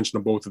pay attention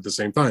to both at the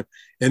same time.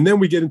 And then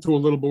we get into a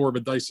little more of a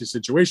dicey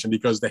situation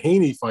because the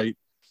Haney fight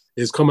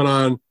is coming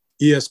on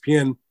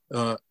ESPN.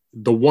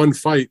 The one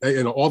fight,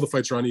 all the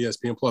fights are on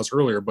ESPN Plus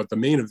earlier, but the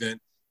main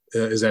event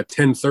is at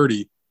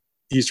 10:30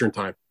 Eastern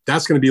time.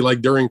 That's going to be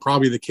like during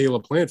probably the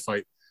Caleb Plant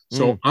fight.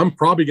 So I'm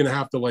probably going to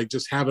have to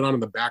just have it on in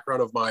the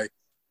background of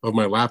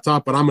my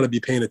laptop, but I'm going to be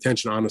paying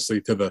attention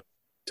honestly to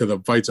the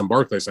fights in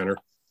Barclays Center.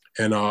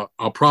 And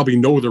I'll probably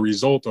know the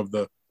result of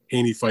the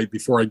Haney fight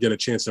before I get a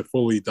chance to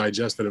fully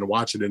digest it and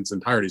watch it in its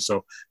entirety.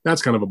 So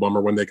that's kind of a bummer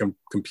when they can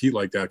compete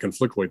like that,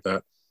 conflict like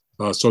that.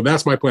 So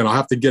that's my plan.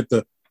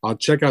 I'll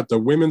check out the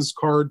women's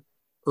card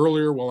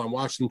earlier while I'm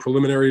watching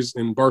preliminaries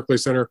in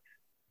Barclays Center.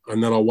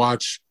 And then I'll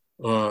watch,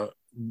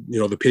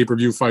 the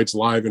pay-per-view fights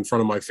live in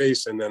front of my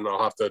face. And then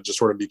I'll have to just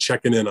sort of be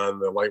checking in on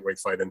the lightweight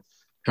fight and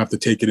have to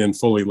take it in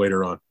fully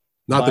later on.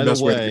 Not the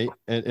best way.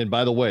 And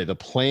by the way, the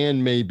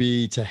plan may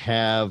be to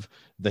have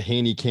the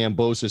Haney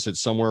Kambosos at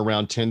somewhere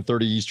around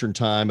 10:30 Eastern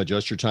time.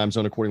 Adjust your time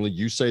zone accordingly.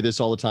 You say this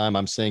all the time.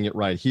 I'm saying it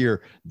right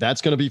here.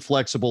 That's going to be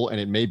flexible, and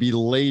it may be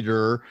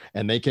later,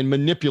 and they can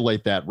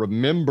manipulate that.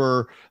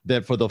 Remember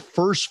that for the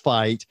first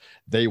fight,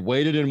 they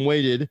waited and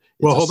waited.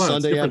 It's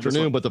Sunday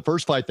afternoon, but the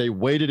first fight, they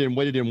waited and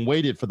waited and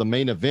waited for the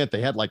main event.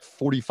 They had like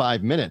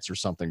 45 minutes or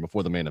something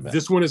before the main event.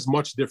 This one is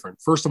much different.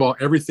 First of all,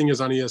 everything is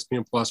on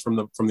ESPN Plus from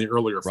the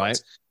earlier fights.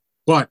 Right.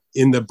 But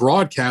in the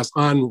broadcast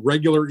on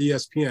regular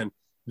ESPN,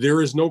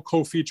 there is no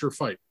co-feature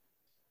fight.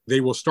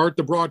 They will start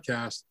the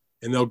broadcast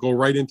and they'll go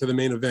right into the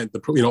main event.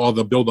 All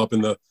the buildup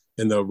and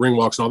the ring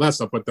walks and all that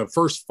stuff. But the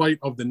first fight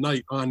of the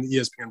night on the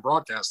ESPN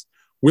broadcast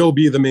will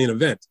be the main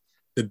event.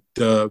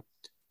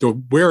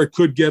 Where it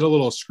could get a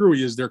little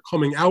screwy is they're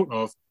coming out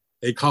of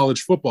a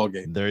college football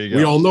game. There you go.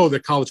 We all know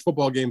that college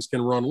football games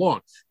can run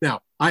long. Now,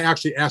 I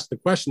actually asked the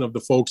question of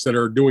the folks that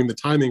are doing the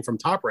timing from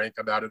Top Rank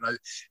about it,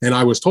 and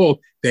I was told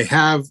they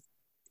have,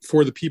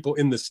 for the people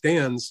in the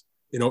stands,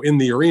 in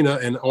the arena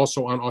and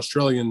also on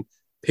Australian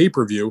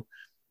pay-per-view,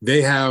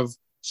 they have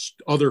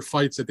other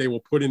fights that they will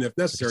put in if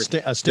necessary.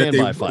 A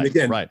standby fight.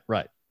 Again,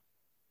 right.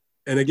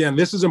 And again,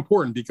 this is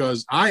important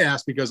because I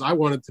asked because I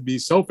wanted to be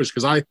selfish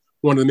because I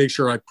wanted to make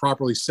sure I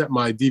properly set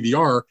my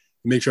DVR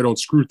and make sure I don't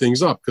screw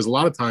things up. Because a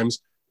lot of times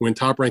when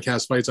Top Rank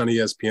has fights on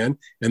ESPN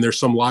and there's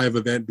some live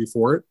event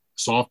before it,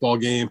 softball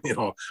game,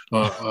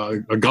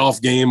 a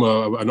golf game,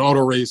 an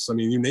auto race, I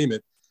mean, you name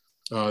it,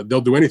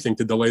 they'll do anything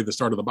to delay the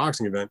start of the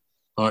boxing event.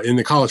 In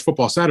the college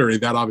football Saturday,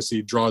 that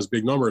obviously draws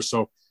big numbers.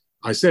 So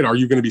I said, are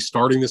you going to be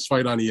starting this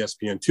fight on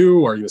ESPN2?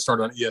 Are you going to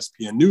start on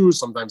ESPN News?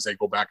 Sometimes they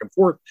go back and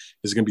forth.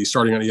 Is it going to be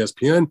starting on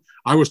ESPN?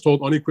 I was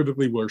told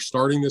unequivocally, we're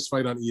starting this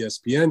fight on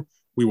ESPN.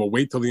 We will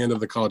wait till the end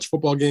of the college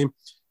football game.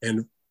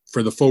 And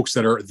for the folks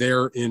that are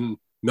there in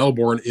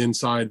Melbourne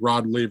inside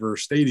Rod Laver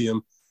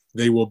Stadium,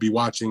 they will be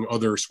watching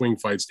other swing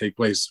fights take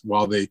place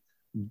while they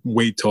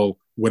wait till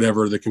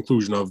whatever the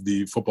conclusion of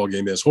the football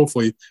game is.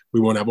 Hopefully we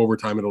won't have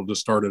overtime. It'll just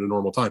start at a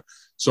normal time.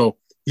 So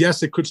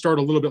yes, it could start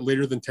a little bit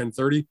later than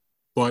 10:30,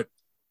 but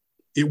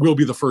it will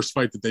be the first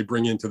fight that they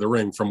bring into the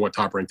ring from what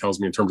Top Rank tells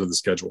me in terms of the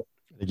schedule.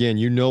 Again,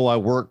 I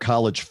work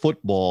college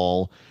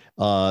football.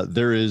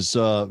 there is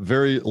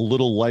very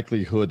little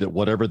likelihood that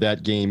whatever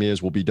that game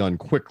is will be done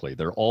quickly.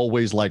 They're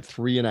always like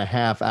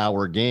 3.5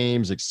 hour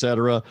games,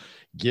 etc.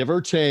 Give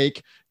or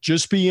take.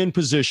 Just be in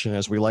position,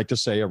 as we like to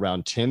say,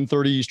 around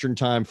 10:30 Eastern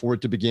time for it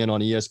to begin on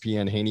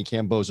ESPN. Haney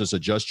Kambosos,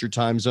 adjust your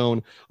time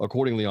zone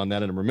accordingly on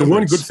that. And remember, the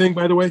one good thing,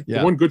 by the way, yeah.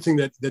 the one good thing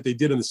that they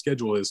did in the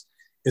schedule is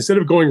instead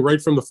of going right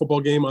from the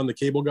football game on the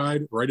cable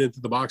guide right into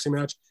the boxing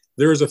match,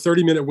 there is a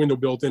 30-minute window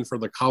built in for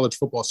the college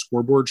football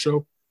scoreboard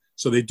show.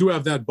 So they do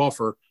have that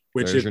buffer,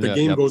 which if the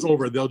game goes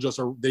over,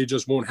 they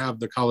just won't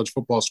have the college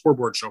football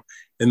scoreboard show,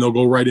 and they'll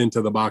go right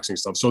into the boxing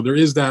stuff. So there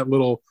is that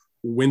little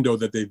window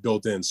that they've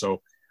built in.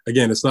 So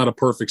again, it's not a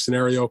perfect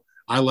scenario.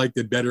 I liked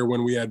it better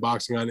when we had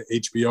boxing on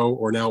HBO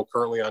or now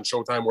currently on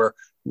Showtime or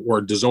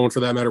DAZN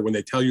for that matter, when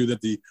they tell you that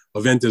the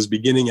event is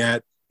beginning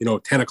at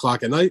 10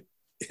 o'clock at night.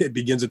 It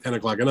begins at 10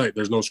 o'clock at night.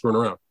 There's no screwing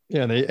around.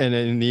 Yeah, and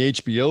in the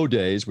HBO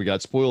days, we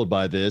got spoiled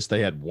by this. They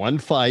had one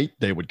fight.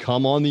 They would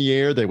come on the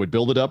air. They would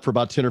build it up for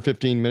about 10 or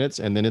 15 minutes,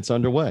 and then it's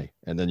underway.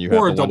 And then you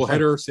have a double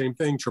header, same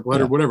thing, triple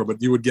header, whatever. But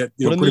you would get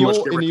in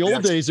the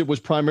old days, it was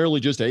primarily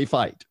just a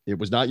fight. It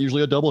was not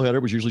usually a double header.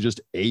 It was usually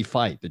just a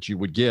fight that you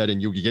would get,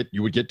 and you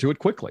would get to it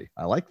quickly.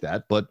 I like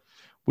that, but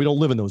we don't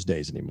live in those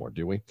days anymore,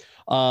 do we?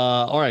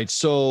 All right.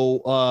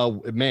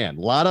 So, man,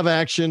 a lot of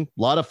action,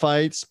 a lot of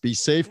fights. Be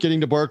safe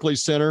getting to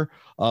Barclays Center.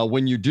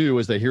 When you do,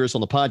 as they hear us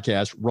on the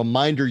podcast,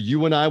 reminder,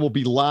 you and I will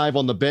be live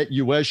on the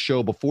BetUS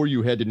show before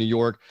you head to New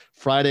York,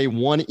 Friday,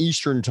 1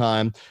 Eastern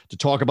time, to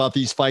talk about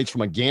these fights from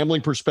a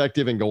gambling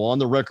perspective and go on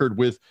the record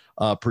with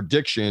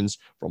predictions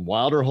from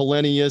Wilder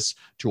Helenius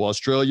to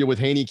Australia with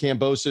Haney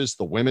Kambosos,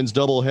 the women's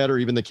doubleheader,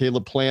 even the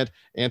Caleb Plant,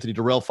 Anthony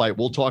Durrell fight.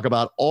 We'll talk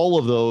about all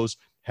of those.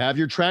 Have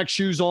your track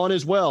shoes on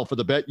as well for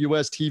the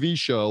BetUS TV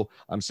show.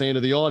 I'm saying to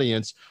the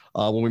audience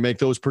when we make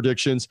those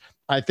predictions.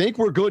 I think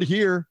we're good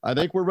here. I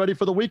think we're ready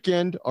for the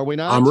weekend. Are we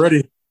not? I'm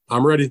ready.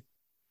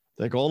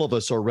 I think all of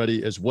us are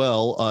ready as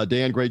well.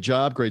 Dan, great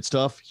job. Great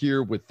stuff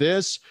here with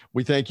this.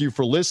 We thank you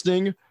for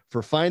listening,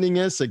 for finding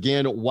us.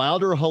 Again,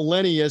 Wilder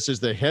Helenius is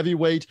the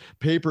heavyweight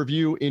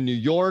pay-per-view in New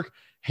York.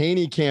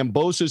 Haney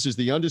Kambosos is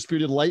the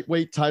undisputed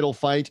lightweight title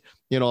fight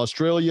in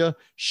Australia.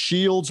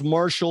 Shields,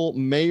 Marshall,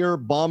 Mayer,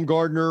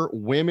 Baumgardner,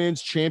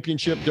 women's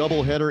championship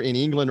doubleheader in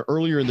England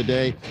earlier in the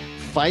day.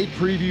 Fight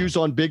previews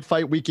on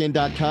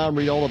bigfightweekend.com.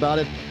 Read all about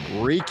it.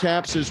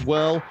 Recaps as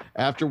well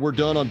after we're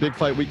done on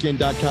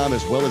bigfightweekend.com,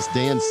 as well as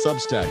Dan's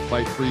Substack,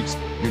 Fight Freaks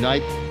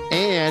Unite,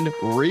 and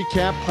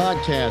recap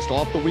podcast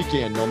off the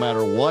weekend. No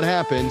matter what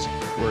happens,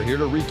 we're here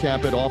to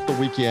recap it off the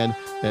weekend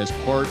as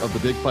part of the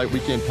Big Fight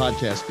Weekend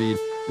podcast feed.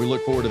 We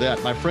look forward to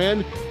that. My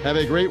friend, have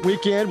a great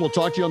weekend. We'll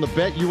talk to you on the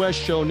BetUS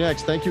show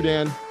next. Thank you,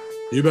 Dan.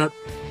 You bet.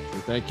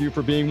 Thank you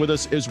for being with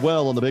us as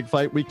well on the Big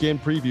Fight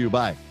Weekend preview.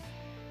 Bye.